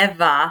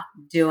never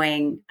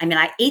doing,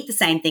 I eat the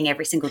same thing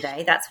every single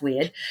day. That's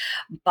weird,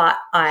 but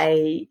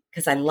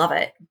because I love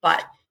it.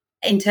 But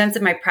in terms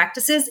of my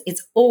practices,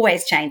 it's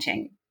always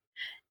changing.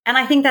 And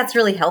I think that's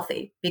really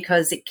healthy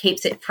because it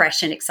keeps it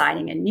fresh and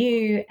exciting and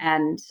new.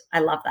 And I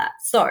love that.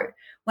 So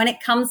when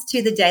it comes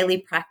to the daily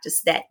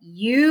practice that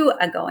you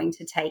are going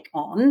to take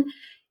on,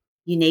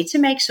 you need to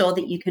make sure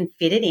that you can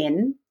fit it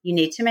in. You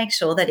need to make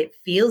sure that it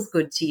feels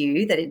good to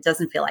you, that it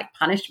doesn't feel like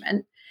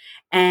punishment.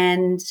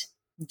 And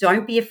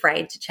don't be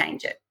afraid to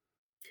change it.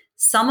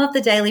 Some of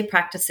the daily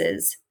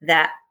practices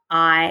that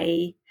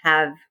I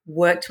have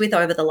worked with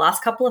over the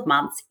last couple of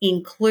months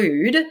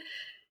include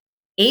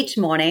each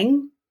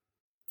morning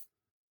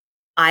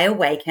I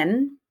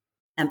awaken,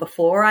 and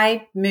before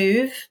I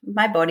move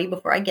my body,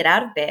 before I get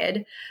out of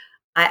bed,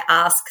 I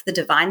ask the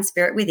divine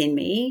spirit within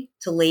me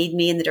to lead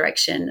me in the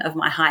direction of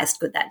my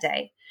highest good that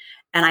day.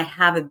 And I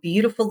have a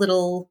beautiful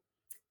little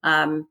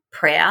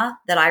prayer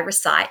that I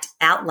recite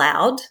out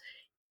loud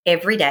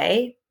every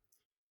day.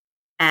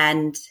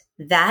 And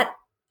that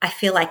I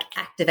feel like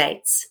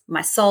activates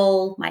my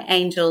soul, my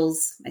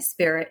angels, my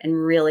spirit,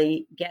 and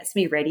really gets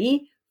me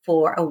ready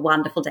for a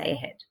wonderful day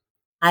ahead.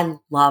 I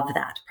love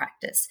that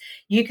practice.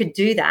 You could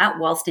do that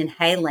whilst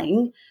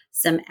inhaling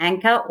some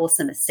anchor or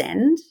some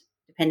ascend,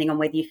 depending on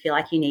whether you feel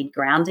like you need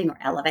grounding or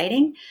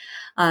elevating,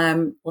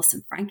 or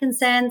some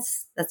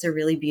frankincense. That's a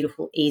really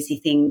beautiful, easy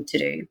thing to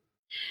do.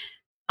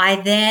 I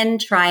then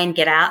try and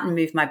get out and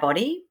move my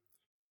body.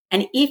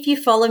 And if you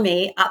follow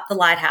me up the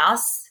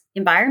lighthouse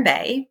in Byron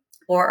Bay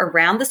or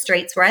around the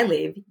streets where I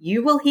live,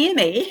 you will hear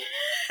me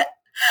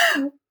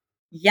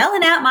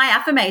yelling out my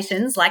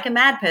affirmations like a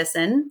mad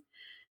person,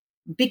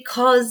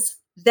 because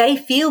they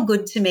feel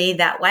good to me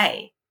that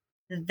way.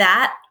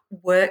 That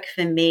work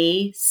for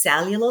me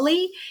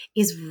cellularly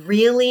is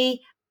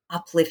really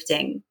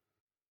uplifting.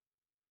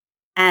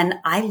 And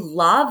I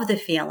love the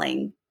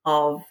feeling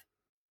of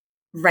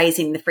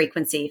raising the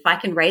frequency, if I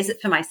can raise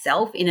it for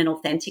myself in an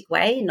authentic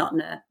way, not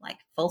in a like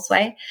false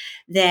way,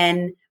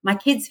 then my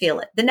kids feel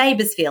it, the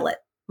neighbors feel it,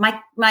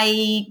 my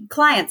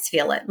clients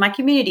feel it, my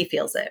community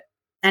feels it.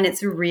 And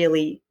it's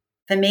really,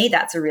 for me,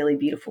 that's a really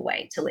beautiful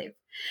way to live.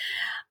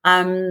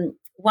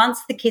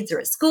 Once the kids are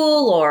at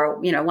school or,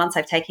 once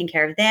I've taken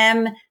care of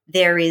them,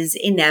 there is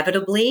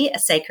inevitably a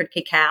sacred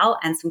cacao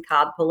and some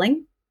card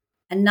pulling.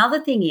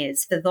 Another thing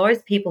is for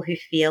those people who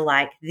feel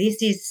like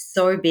this is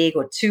so big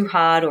or too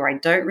hard, or I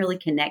don't really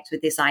connect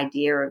with this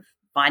idea of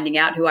finding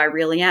out who I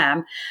really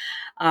am,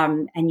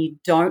 and you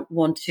don't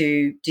want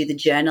to do the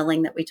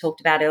journaling that we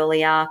talked about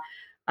earlier,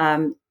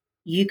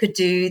 you could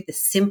do the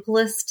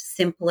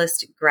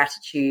simplest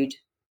gratitude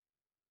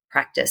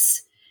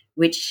practice,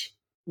 which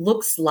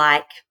looks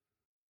like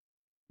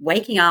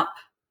waking up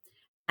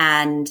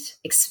and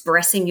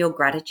expressing your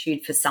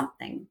gratitude for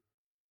something.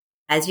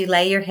 As you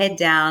lay your head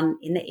down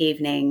in the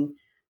evening,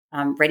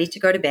 ready to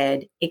go to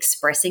bed,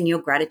 expressing your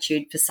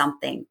gratitude for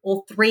something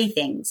or 3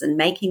 things and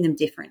making them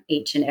different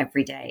each and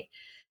every day.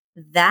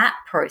 That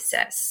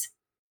process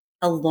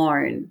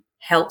alone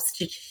helps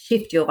to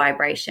shift your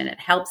vibration. It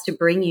helps to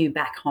bring you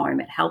back home.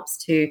 It helps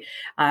to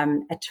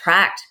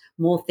attract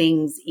more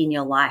things in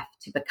your life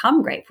to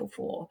become grateful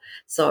for.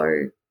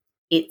 So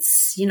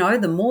it's,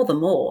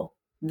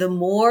 the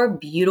more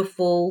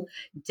beautiful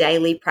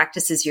daily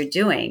practices you're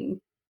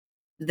doing,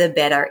 the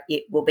better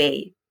it will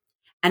be.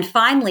 And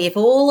finally, if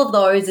all of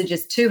those are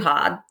just too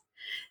hard,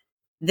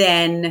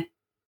 then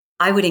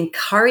I would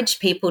encourage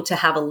people to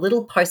have a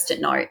little Post-it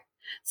note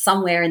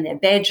somewhere in their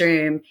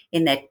bedroom,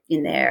 in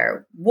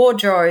their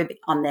wardrobe,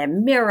 on their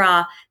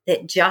mirror,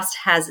 that just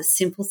has a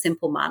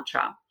simple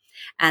mantra.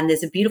 And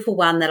there's a beautiful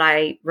one that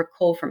I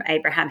recall from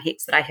Abraham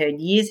Hicks that I heard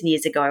years and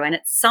years ago. And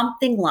it's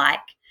something like,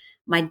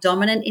 my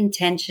dominant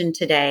intention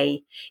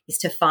today is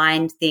to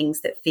find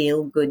things that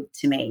feel good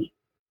to me.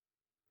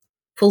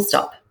 Full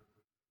stop.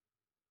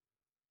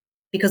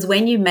 Because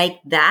when you make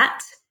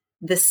that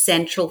the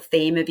central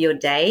theme of your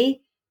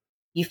day,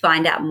 you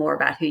find out more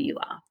about who you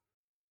are.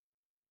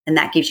 And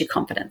that gives you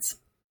confidence.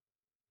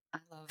 I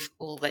love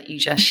all that you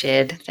just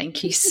shared.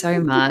 Thank you so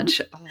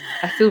much.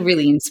 I feel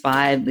really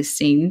inspired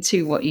listening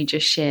to what you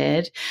just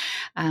shared.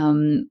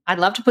 I'd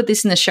love to put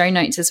this in the show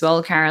notes as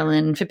well,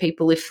 Carolyn, for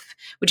people.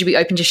 Would you be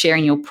open to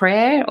sharing your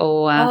prayer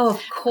or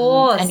of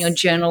course, and your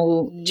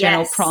journal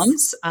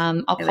prompts?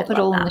 I'll pop it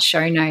all in the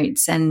show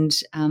notes, and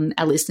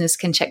our listeners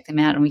can check them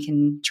out, and we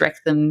can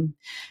direct them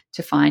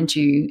to find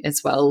you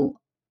as well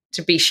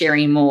to be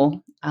sharing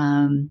more.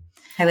 I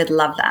would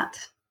love that.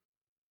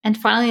 And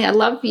finally, I'd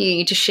love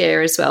you to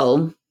share as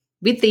well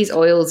with these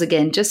oils,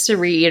 again, just to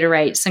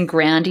reiterate some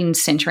grounding,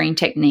 centering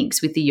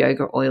techniques with the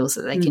yoga oils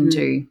that they can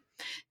do.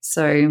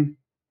 So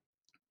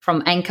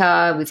from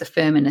Anchor with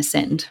Affirm and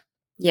Ascend.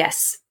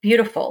 Yes,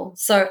 beautiful.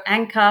 So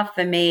Anchor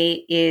for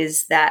me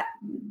is that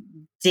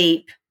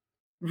deep,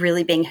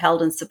 really being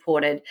held and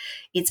supported.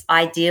 It's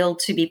ideal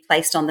to be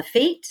placed on the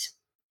feet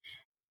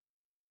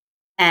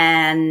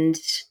and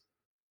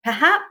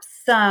perhaps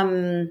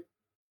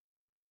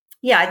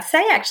I'd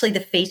say actually the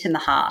feet and the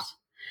heart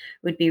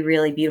would be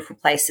really beautiful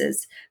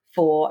places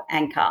for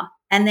Anchor.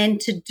 And then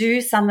to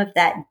do some of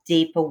that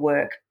deeper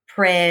work,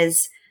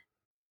 prayers,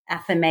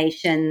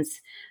 affirmations,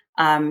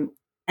 and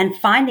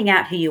finding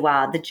out who you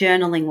are, the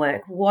journaling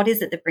work. What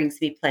is it that brings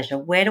me pleasure?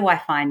 Where do I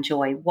find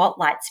joy? What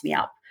lights me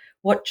up?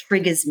 What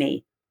triggers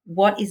me?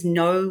 What is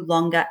no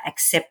longer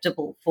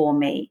acceptable for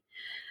me?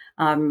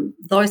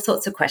 Those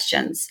sorts of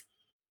questions.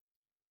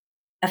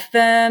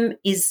 Affirm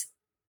is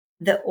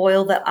the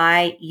oil that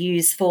I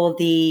use for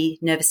the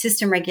nervous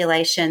system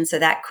regulation. So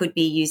that could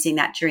be using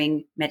that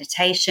during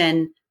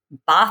meditation,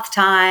 bath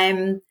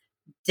time.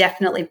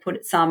 Definitely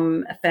put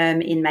some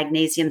Affirm in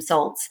magnesium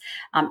salts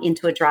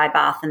into a dry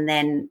bath and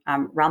then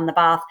run the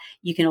bath.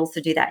 You can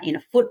also do that in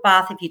a foot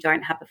bath if you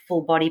don't have a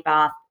full body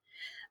bath.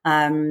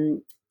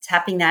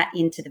 Tapping that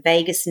into the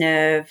vagus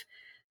nerve,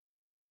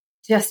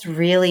 just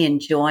really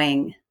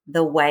enjoying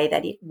the way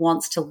that it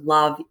wants to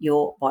love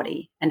your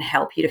body and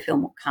help you to feel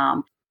more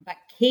calm. But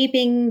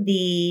keeping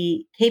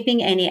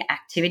any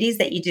activities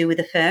that you do with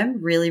Affirm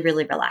really,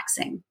 really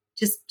relaxing,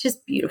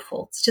 just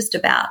beautiful. It's just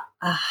about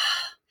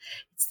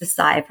it's the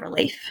sigh of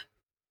relief.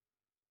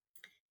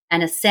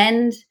 And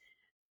Ascend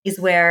is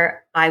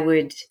where I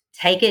would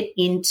take it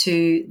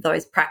into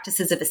those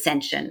practices of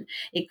ascension.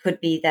 It could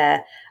be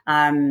the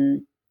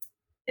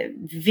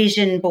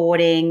vision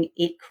boarding.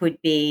 It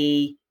could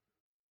be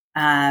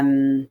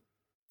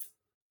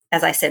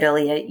as I said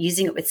earlier,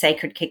 using it with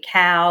sacred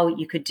cacao.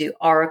 You could do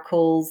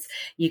oracles.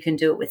 You can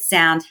do it with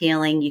sound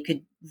healing. You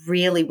could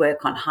really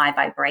work on high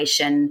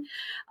vibration,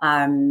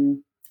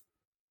 very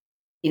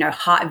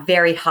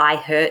high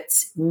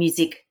hertz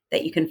music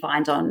that you can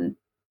find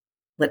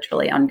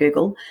literally on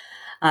Google.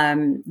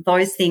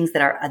 Those things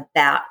that are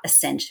about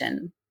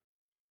ascension.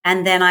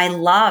 And then I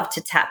love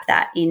to tap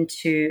that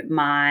into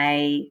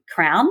my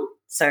crown.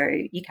 So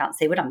you can't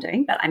see what I'm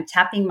doing, but I'm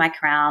tapping my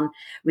crown,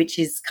 which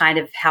is kind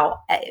of how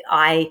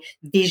I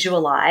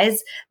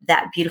visualize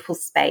that beautiful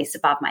space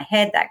above my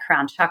head, that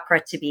crown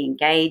chakra to be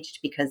engaged,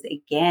 because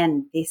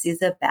again, this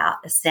is about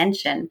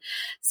ascension.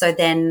 So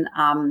then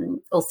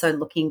also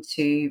looking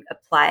to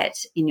apply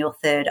it in your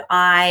third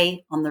eye,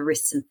 on the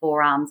wrists and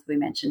forearms we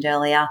mentioned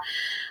earlier,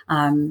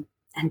 and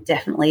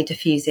definitely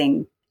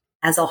diffusing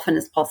as often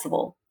as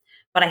possible.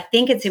 But I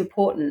think it's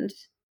important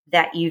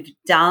that you've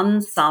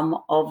done some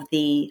of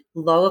the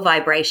lower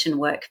vibration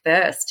work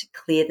first to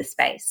clear the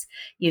space.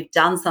 You've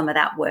done some of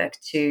that work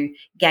to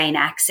gain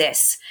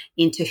access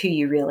into who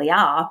you really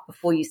are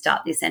before you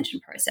start the ascension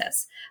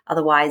process.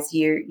 Otherwise,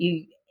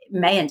 you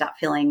may end up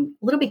feeling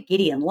a little bit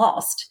giddy and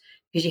lost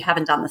because you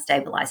haven't done the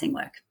stabilizing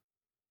work.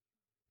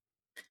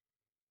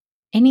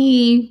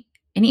 Any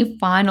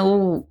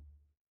final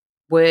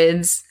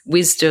words,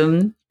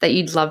 wisdom that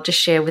you'd love to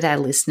share with our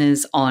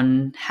listeners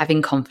on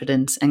having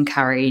confidence and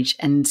courage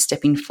and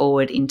stepping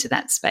forward into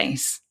that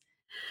space?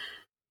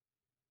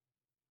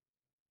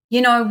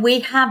 You know, we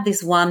have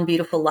this one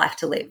beautiful life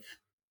to live,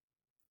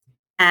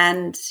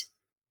 and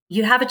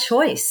you have a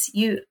choice.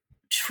 You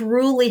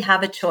truly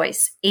have a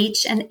choice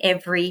each and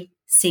every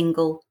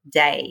single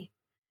day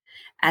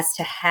as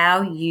to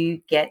how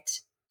you get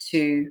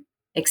to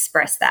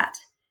express that.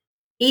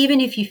 Even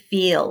if you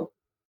feel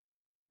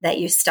that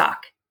you're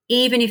stuck,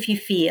 even if you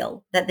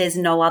feel that there's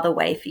no other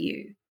way for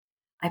you,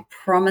 I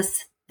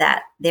promise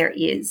that there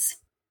is.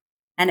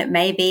 And it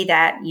may be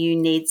that you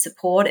need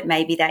support. It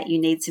may be that you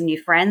need some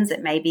new friends.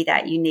 It may be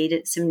that you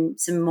needed some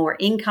more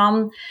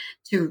income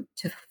to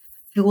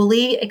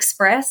fully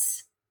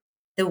express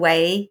the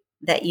way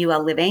that you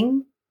are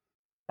living.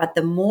 But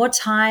the more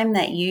time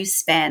that you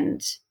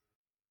spend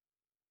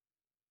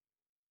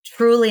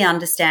truly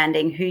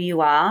understanding who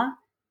you are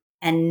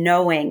and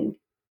knowing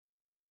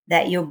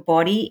that your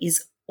body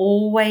is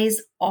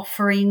always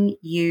offering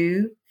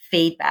you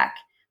feedback,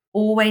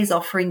 always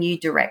offering you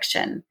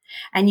direction.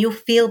 And you'll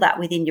feel that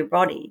within your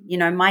body. You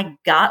know, my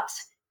gut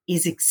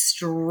is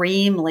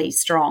extremely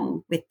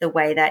strong with the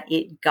way that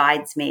it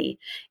guides me.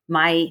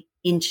 My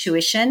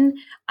intuition,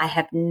 I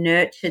have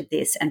nurtured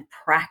this and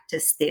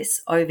practiced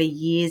this over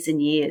years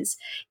and years.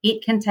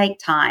 It can take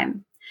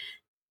time.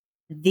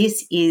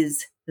 This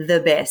is the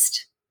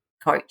best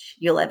coach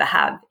you'll ever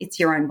have. It's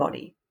your own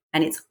body.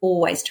 And it's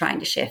always trying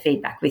to share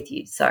feedback with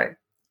you. So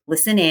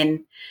listen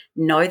in,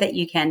 know that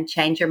you can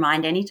change your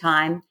mind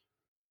anytime.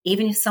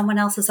 Even if someone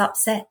else is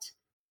upset,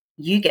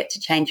 you get to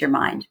change your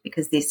mind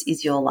because this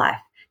is your life.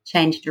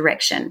 Change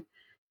direction,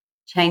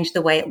 change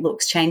the way it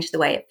looks, change the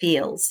way it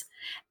feels.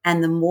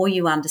 And the more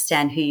you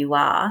understand who you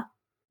are,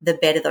 the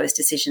better those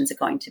decisions are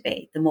going to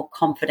be. The more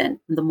confident,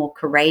 the more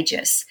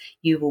courageous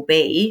you will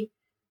be,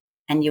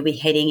 and you'll be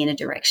heading in a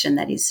direction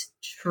that is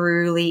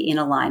truly in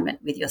alignment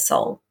with your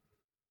soul.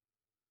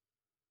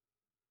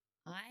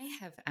 I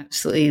have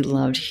absolutely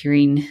loved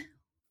hearing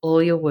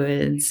all your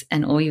words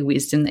and all your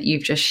wisdom that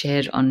you've just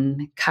shared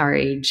on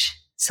courage,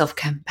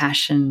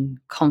 self-compassion,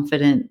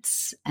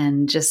 confidence,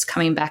 and just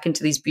coming back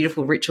into these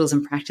beautiful rituals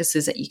and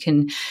practices that you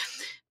can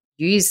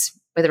use,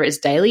 whether it's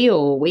daily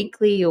or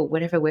weekly or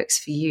whatever works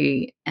for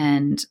you.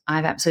 And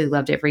I've absolutely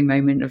loved every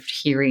moment of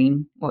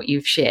hearing what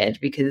you've shared,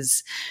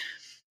 because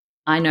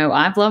I know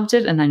I've loved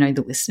it and I know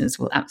the listeners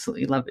will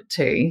absolutely love it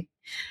too.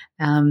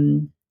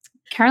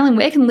 Carolyn,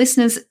 where can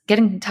listeners get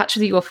in touch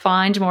with you or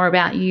find more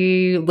about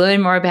you,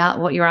 learn more about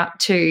what you're up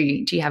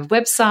to? Do you have a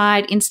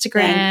website,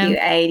 Instagram? Thank you,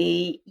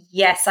 Adi.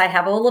 Yes, I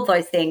have all of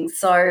those things.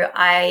 So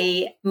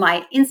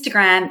my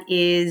Instagram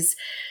is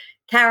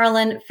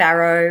Carolyn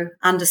Farrow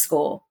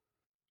 _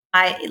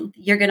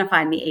 you're going to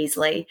find me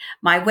easily.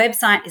 My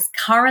website is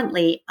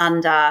currently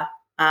under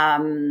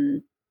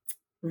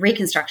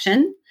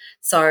reconstruction.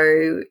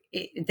 So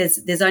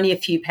there's only a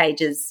few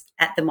pages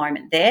at the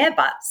moment there,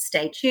 but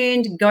stay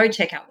tuned. Go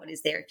check out what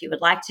is there if you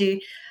would like to.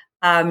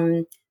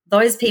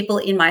 Those people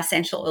in my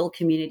essential oil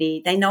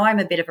community, they know I'm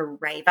a bit of a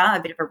raver, a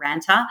bit of a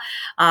ranter.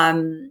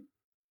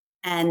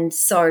 And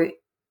so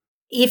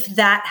if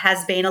that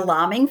has been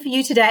alarming for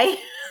you today,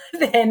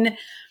 then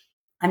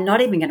I'm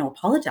not even going to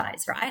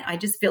apologize, right? I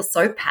just feel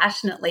so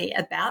passionately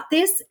about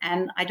this,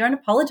 and I don't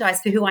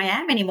apologize for who I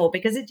am anymore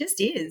because it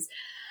just is.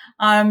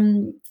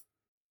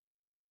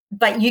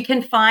 But you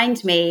can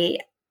find me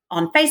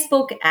on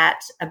Facebook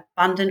at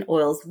Abundant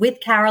Oils with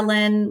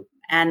Carolyn,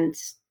 and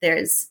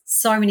there's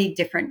so many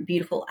different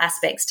beautiful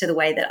aspects to the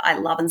way that I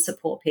love and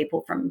support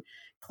people, from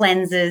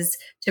cleanses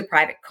to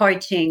private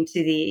coaching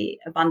to the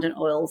Abundant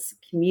Oils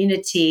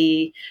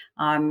community,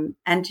 and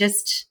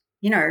just,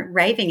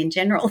 raving in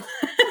general.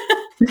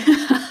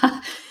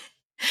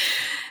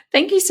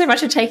 Thank you so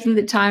much for taking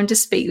the time to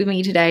speak with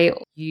me today.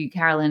 You,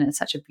 Carolyn, are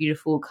such a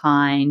beautiful,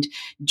 kind,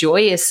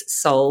 joyous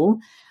soul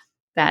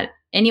that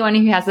anyone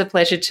who has the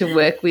pleasure to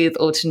work with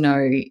or to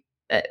know,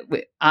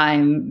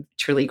 I'm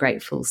truly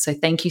grateful. So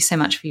thank you so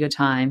much for your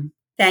time.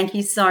 Thank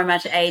you so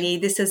much, Adi.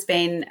 This has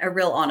been a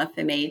real honor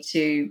for me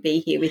to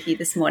be here with you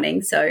this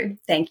morning. So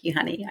thank you,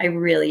 honey. I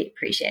really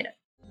appreciate it.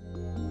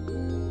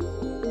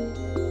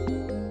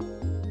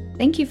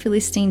 Thank you for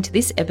listening to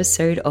this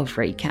episode of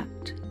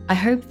Recapped. I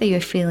hope that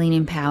you're feeling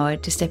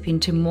empowered to step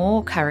into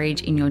more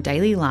courage in your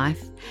daily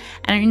life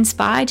and are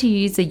inspired to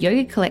use the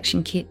Yoga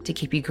Collection Kit to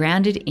keep you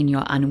grounded in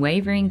your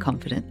unwavering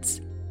confidence.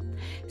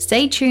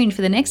 Stay tuned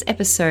for the next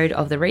episode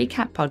of the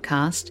Recap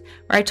podcast,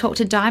 where I talk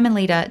to Diamond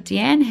leader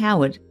Deanne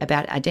Howard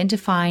about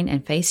identifying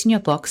and facing your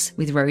blocks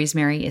with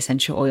rosemary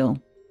essential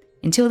oil.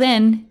 Until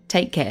then,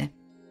 take care.